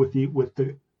he'd go with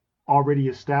the already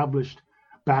established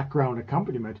background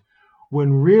accompaniment,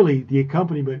 when really the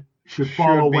accompaniment should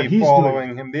follow Should what be he's doing.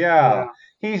 following him. Yeah, Yeah.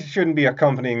 he shouldn't be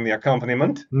accompanying the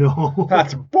accompaniment. No.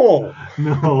 That's bull.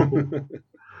 No.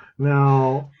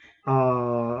 Now,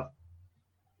 uh,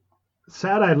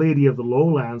 Sad Eyed Lady of the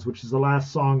Lowlands, which is the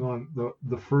last song on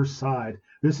the first side.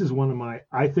 This is one of my.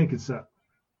 I think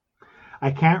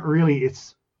I can't really.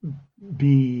 It's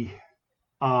be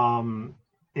um,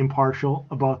 impartial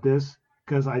about this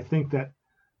because I think that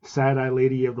Sad Eyed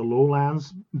Lady of the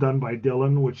Lowlands, done by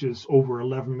Dylan, which is over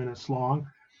 11 minutes long,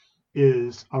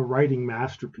 is a writing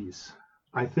masterpiece.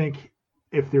 I think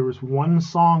if there was one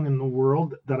song in the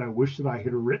world that I wish that I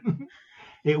had written,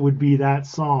 it would be that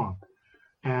song.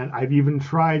 And I've even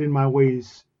tried in my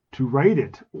ways to write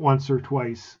it once or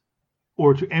twice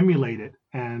or to emulate it.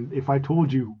 And if I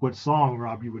told you what song,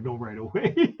 Rob, you would know right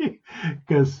away.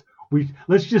 Because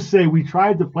let's just say we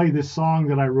tried to play this song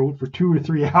that I wrote for 2 or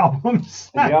 3 albums.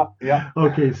 Yeah, yeah.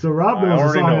 Okay, so Rob I knows the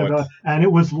already song know it. about, and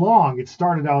it was long. It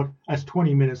started out as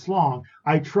 20 minutes long.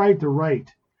 I tried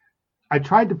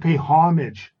to pay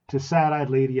homage to Sad Eyed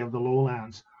Lady of the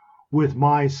Lowlands with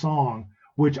my song,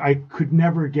 which I could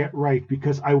never get right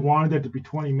because I wanted it to be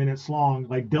 20 minutes long.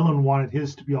 Like Dylan wanted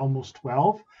his to be almost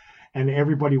 12, and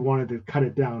everybody wanted to cut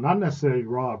it down. Not necessarily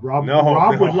Rob. Rob No,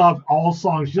 Rob would no. love all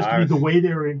songs just to I be was, the way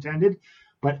they were intended,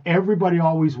 but everybody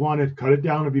always wanted cut it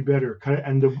down to be better. Cut it,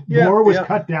 and the yeah, more was yeah,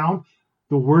 cut down,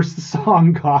 the worse the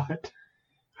song got.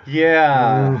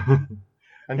 yeah. Uh,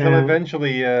 Until and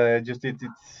eventually,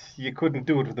 you couldn't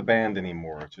do it with the band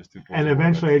anymore. It and wasn't worth it.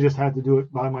 eventually I just had to do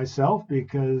it by myself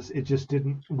because it just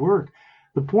didn't work.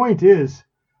 The point is,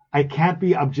 I can't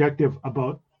be objective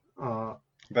uh,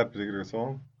 That particular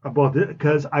song. about it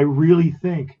because I really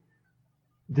think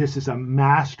this is a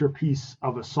masterpiece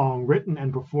of a song written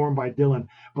and performed by Dylan.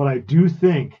 But I do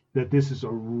think that this is a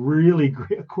really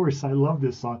great. Of course, I love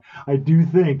this song. I do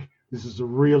think this is a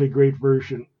really great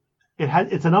version.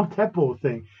 It's an up tempo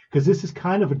thing because this is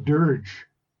kind of a dirge,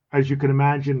 as you can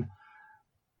imagine.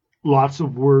 lots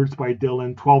of words by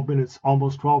Dylan, 12 minutes,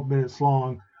 almost 12 minutes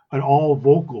long, and all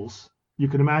vocals. You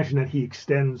can imagine that he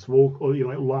extends vocal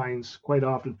lines quite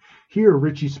often. Here,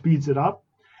 Richie speeds it up,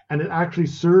 and it actually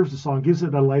serves the song, gives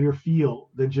it a lighter feel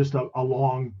than just a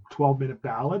long 12-minute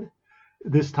ballad.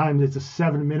 This time it's a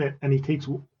 7-minute, and he takes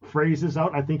phrases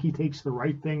out. I think he takes the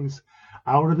right things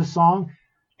out of the song.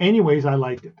 Anyways, I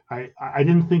liked it. I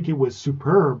didn't think it was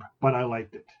superb, but I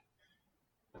liked it.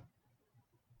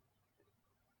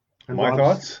 And My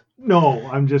thoughts? No,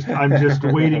 I'm just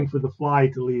waiting for the fly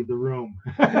to leave the room.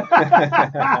 Do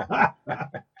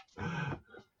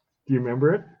you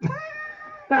remember it?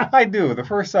 I do. The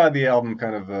first side of the album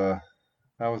kind of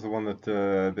that was the one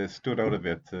that stood out a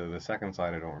bit. The second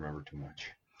side I don't remember too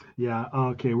much. Yeah.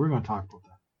 Okay, we're going to talk about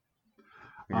that.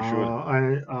 You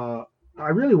should. I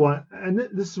really want, and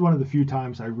this is one of the few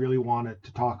times I really wanted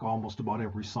to talk almost about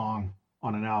every song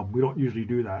on an album. We don't usually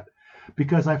do that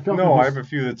because I felt I have a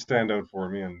few that stand out for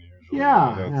me, and usually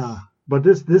yeah. But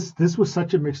this was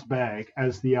such a mixed bag,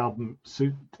 as the album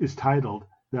is titled,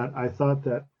 that I thought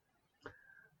that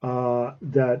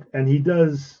and he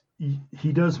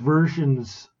does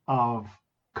versions of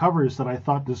covers that I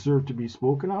thought deserved to be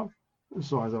spoken of.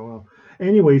 So I thought, well,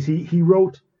 anyways, he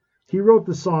wrote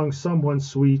the song "Someone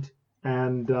Sweet,"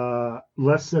 and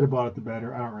less said about it the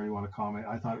better. I don't really want to comment.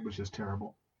 I thought it was just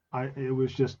terrible. It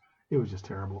was just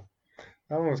terrible.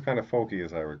 That one was kind of folky,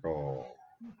 as I recall.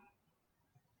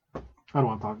 I don't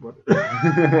want to talk about it.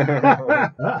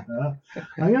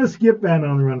 I'm going to skip Band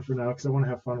on the Run for now because I want to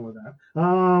have fun with that.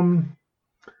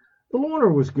 The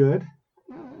Loner was good.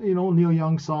 Neil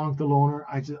Young song, The Loner.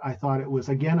 I thought it was,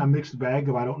 again, a mixed bag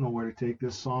of I don't know where to take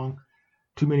this song.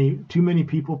 Too many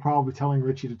people probably telling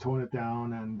Richie to tone it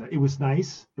down, and it was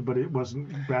nice, but it wasn't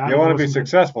bad. You want to be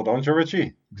successful, don't you,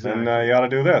 Richie? Exactly. Then you got to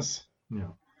do this. Yeah.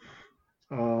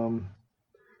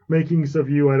 Makings of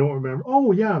You, I don't remember.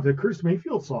 Oh yeah, the Curtis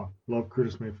Mayfield song. Love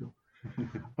Curtis Mayfield.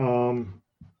 And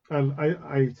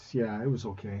it was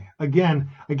okay. Again,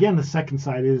 the second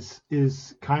side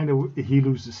is kind of, he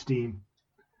loses steam.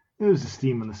 It was the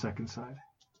steam on the second side.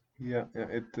 Yeah,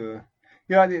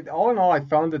 all in all, I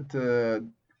found that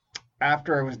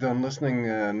after I was done listening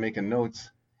and making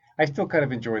notes, I still kind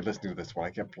of enjoyed listening to this one.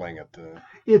 I kept playing it.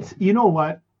 It's, you know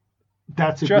what?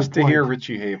 That's a just good to point. hear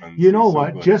Richie Havens. You know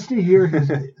what? So just to hear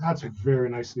his, that's very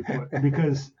nicely put,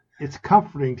 because it's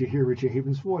comforting to hear Richie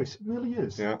Havens' voice. It really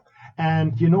is. Yeah.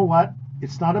 And you know what?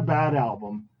 It's not a bad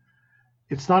album.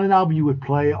 It's not an album you would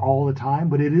play all the time,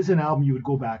 but it is an album you would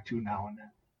go back to now and then.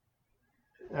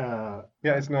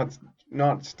 Yeah, it's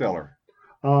not stellar.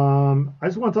 I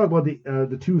just want to talk about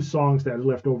the two songs that are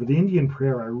left over. The Indian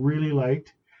Prayer I really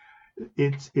liked.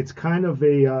 It's kind of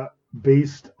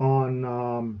based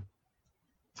on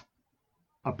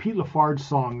a Pete Lafarge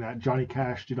song that Johnny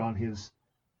Cash did on his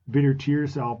Bitter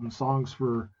Tears album, Songs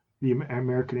for the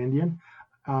American Indian.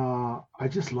 I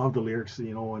just love the lyrics,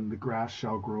 and the grass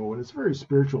shall grow, and it's a very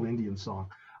spiritual Indian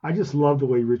song. I just love the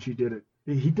way Richie did it.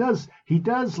 He does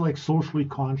like socially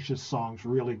conscious songs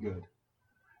really good,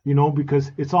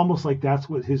 because it's almost like that's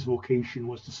what his vocation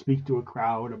was, to speak to a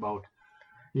crowd about,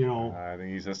 I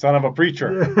think he's the son of a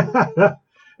preacher.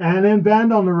 And then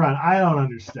Band on the Run. I don't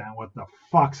understand what the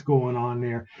fuck's going on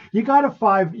there. You got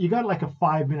like a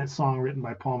 5-minute song written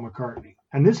by Paul McCartney.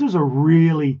 And this was a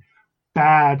really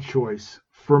bad choice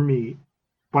for me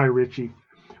by Richie.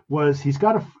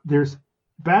 There's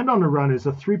Band on the Run is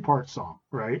a 3-part song,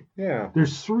 right? Yeah.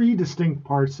 There's 3 distinct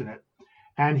parts in it.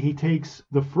 And he takes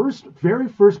the very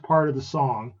first part of the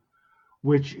song,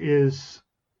 which is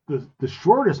the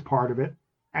shortest part of it,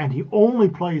 and he only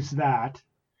plays that.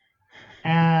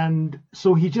 And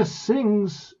so he just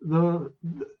sings the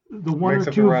one or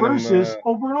two verses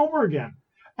over and over again.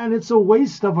 And it's a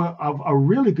waste of a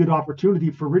really good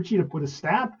opportunity for Richie to put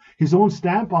his own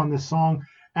stamp on this song.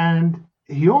 And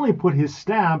he only put his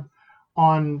stamp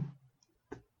on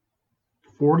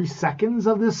 40 seconds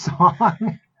of this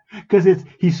song because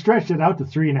he stretched it out to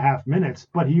 3.5 minutes,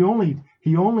 but he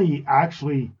only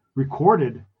actually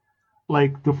recorded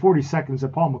like the 40 seconds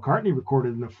that Paul McCartney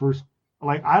recorded in the first.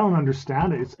 Like, I don't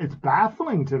understand it. It's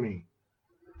baffling to me.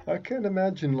 I can't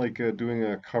imagine like doing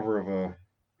a cover of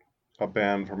a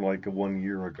band from like 1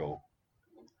 year ago.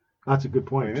 That's a good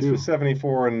point. I mean, this was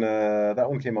 74, and that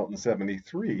one came out in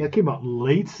 73. That came out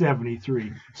late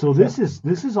 73. So this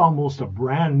is almost a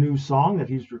brand new song that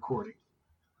he's recording.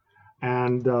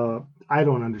 And I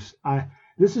don't understand.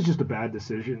 This is just a bad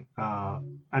decision.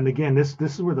 And again, this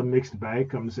is where the mixed bag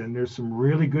comes in. There's some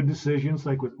really good decisions,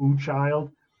 like with Ooh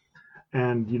Child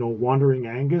and Wandering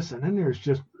Angus, and then there's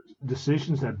just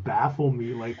decisions that baffle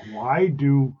me. Like, why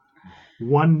do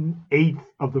 1/8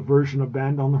 of the version of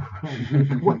Band on the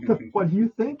Run. What are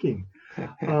you thinking?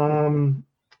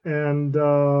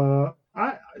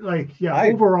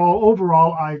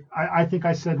 Overall, I think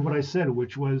I said what I said,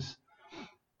 which was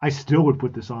I still would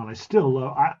put this on. I still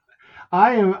love.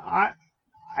 I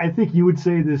think you would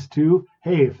say this too.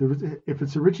 Hey, if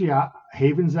it's a Richie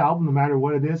Havens album, no matter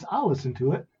what it is, I'll listen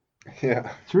to it.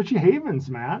 Yeah. It's Richie Havens,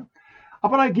 man.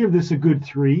 But I give this a good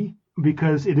 3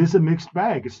 because it is a mixed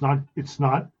bag. It's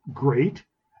not great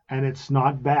and it's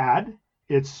not bad.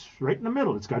 It's right in the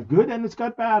middle. It's got good and it's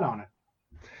got bad on it.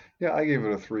 Yeah, I gave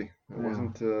it a 3.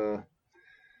 It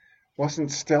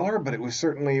wasn't stellar, but it was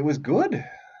good.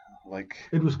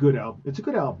 It was a good album. It's a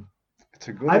good album. It's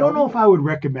a good I don't album. know if I would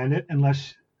recommend it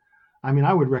unless,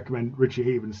 I would recommend Richie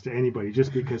Havens to anybody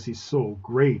just because he's so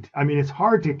great. It's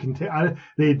hard to contain.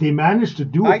 They managed to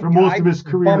do it for most of his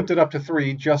career. I bumped it up to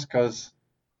 3 just because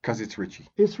it's Richie.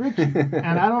 It's Richie.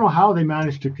 And I don't know how they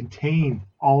managed to contain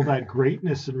all that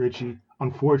greatness in Richie.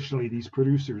 Unfortunately, these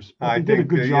producers. But they did a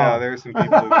good job. Yeah, there's some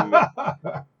people who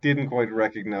didn't quite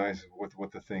recognize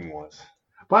what the thing was.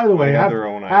 By the way, I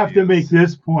have to make ideas.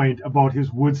 this point about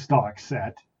his Woodstock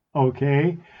set.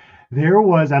 Okay, there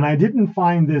was, and I didn't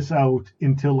find this out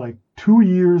until like 2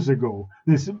 years ago.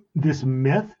 This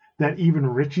myth that even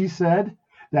Richie said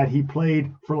that he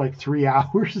played for like 3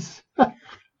 hours.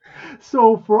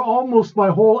 So for almost my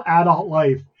whole adult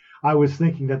life, I was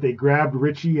thinking that they grabbed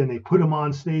Richie and they put him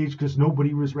on stage because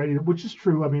nobody was ready, which is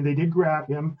true. They did grab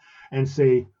him and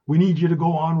say, "We need you to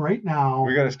go on right now.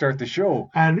 We got to start the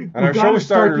show." And our show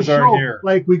starters aren't here.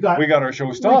 Like we got our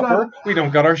show stopper. We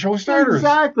don't got our show starters.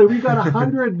 Exactly. We got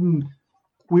 100 and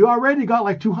we already got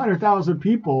like 200,000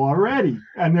 people already,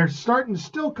 and they're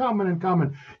still coming and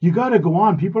coming. You got to go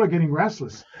on. People are getting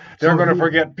restless. They're going to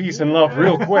forget peace and love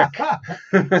real quick.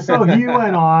 So he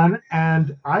went on,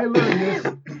 and I learned this.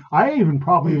 I even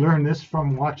probably learned this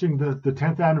from watching the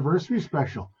 10th anniversary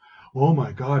special. Oh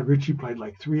my God, Richie played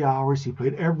like 3 hours. He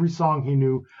played every song he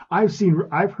knew.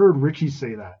 I've heard Richie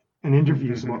say that in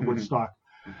interviews about Woodstock.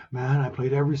 Man, I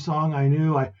played every song I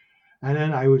knew. And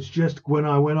then I was when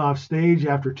I went off stage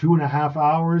after 2.5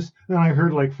 hours, then I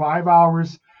heard like 5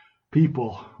 hours.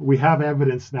 People, we have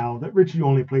evidence now that Richie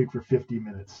only played for 50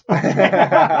 minutes. But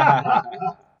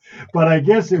I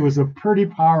guess it was a pretty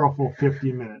powerful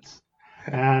 50 minutes.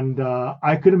 And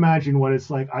I could imagine what it's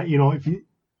like.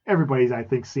 Everybody's, I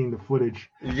think, seen the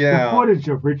footage. Yeah. The footage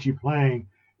of Richie playing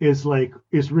is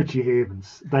Richie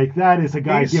Havens. Like, that is a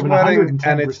guy he's giving sweating, 110%.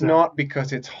 and it's not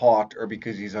because it's hot or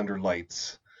because he's under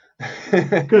lights.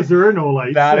 Because there are no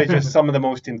lights. That is just some of the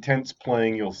most intense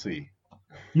playing you'll see.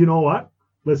 You know what?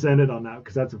 Let's end it on that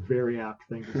because that's a very apt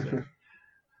thing to say.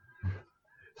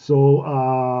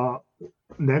 So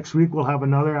next week we'll have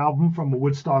another album from a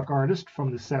Woodstock artist from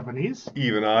the 70s.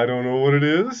 Even I don't know what it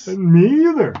is. Me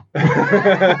either.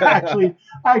 Actually,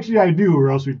 I do, or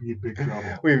else we'd be in big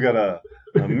trouble. We've got a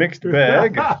mixed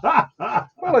bag.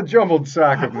 Well, a jumbled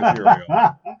sack of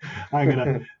material.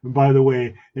 By the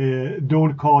way,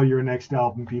 don't call your next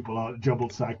album people out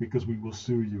jumbled sack because we will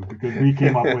sue you because we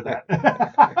came up with that.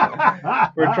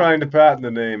 We're trying to patent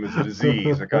the name as a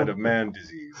disease, a kind of man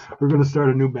disease. We're going to start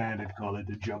a new band and call it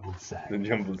the Jumbled Sack. The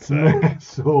Jumbled Sack.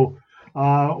 So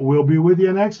we'll be with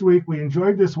you next week. We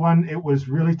enjoyed this one. It was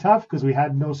really tough because we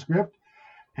had no script.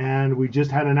 And we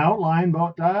just had an outline,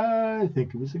 but I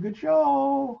think it was a good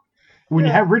show. When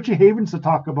you have Richie Havens to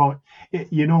talk about,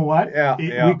 you know what?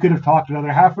 We could have talked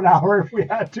another half an hour if we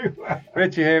had to.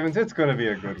 Richie Havens, it's going to be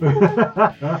a good week.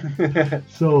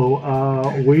 So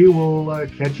we will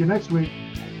catch you next week.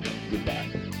 Goodbye.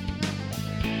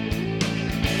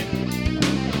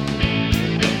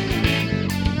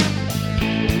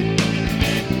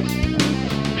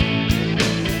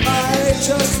 I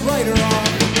just write her off.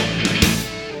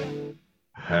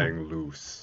 Hang loose.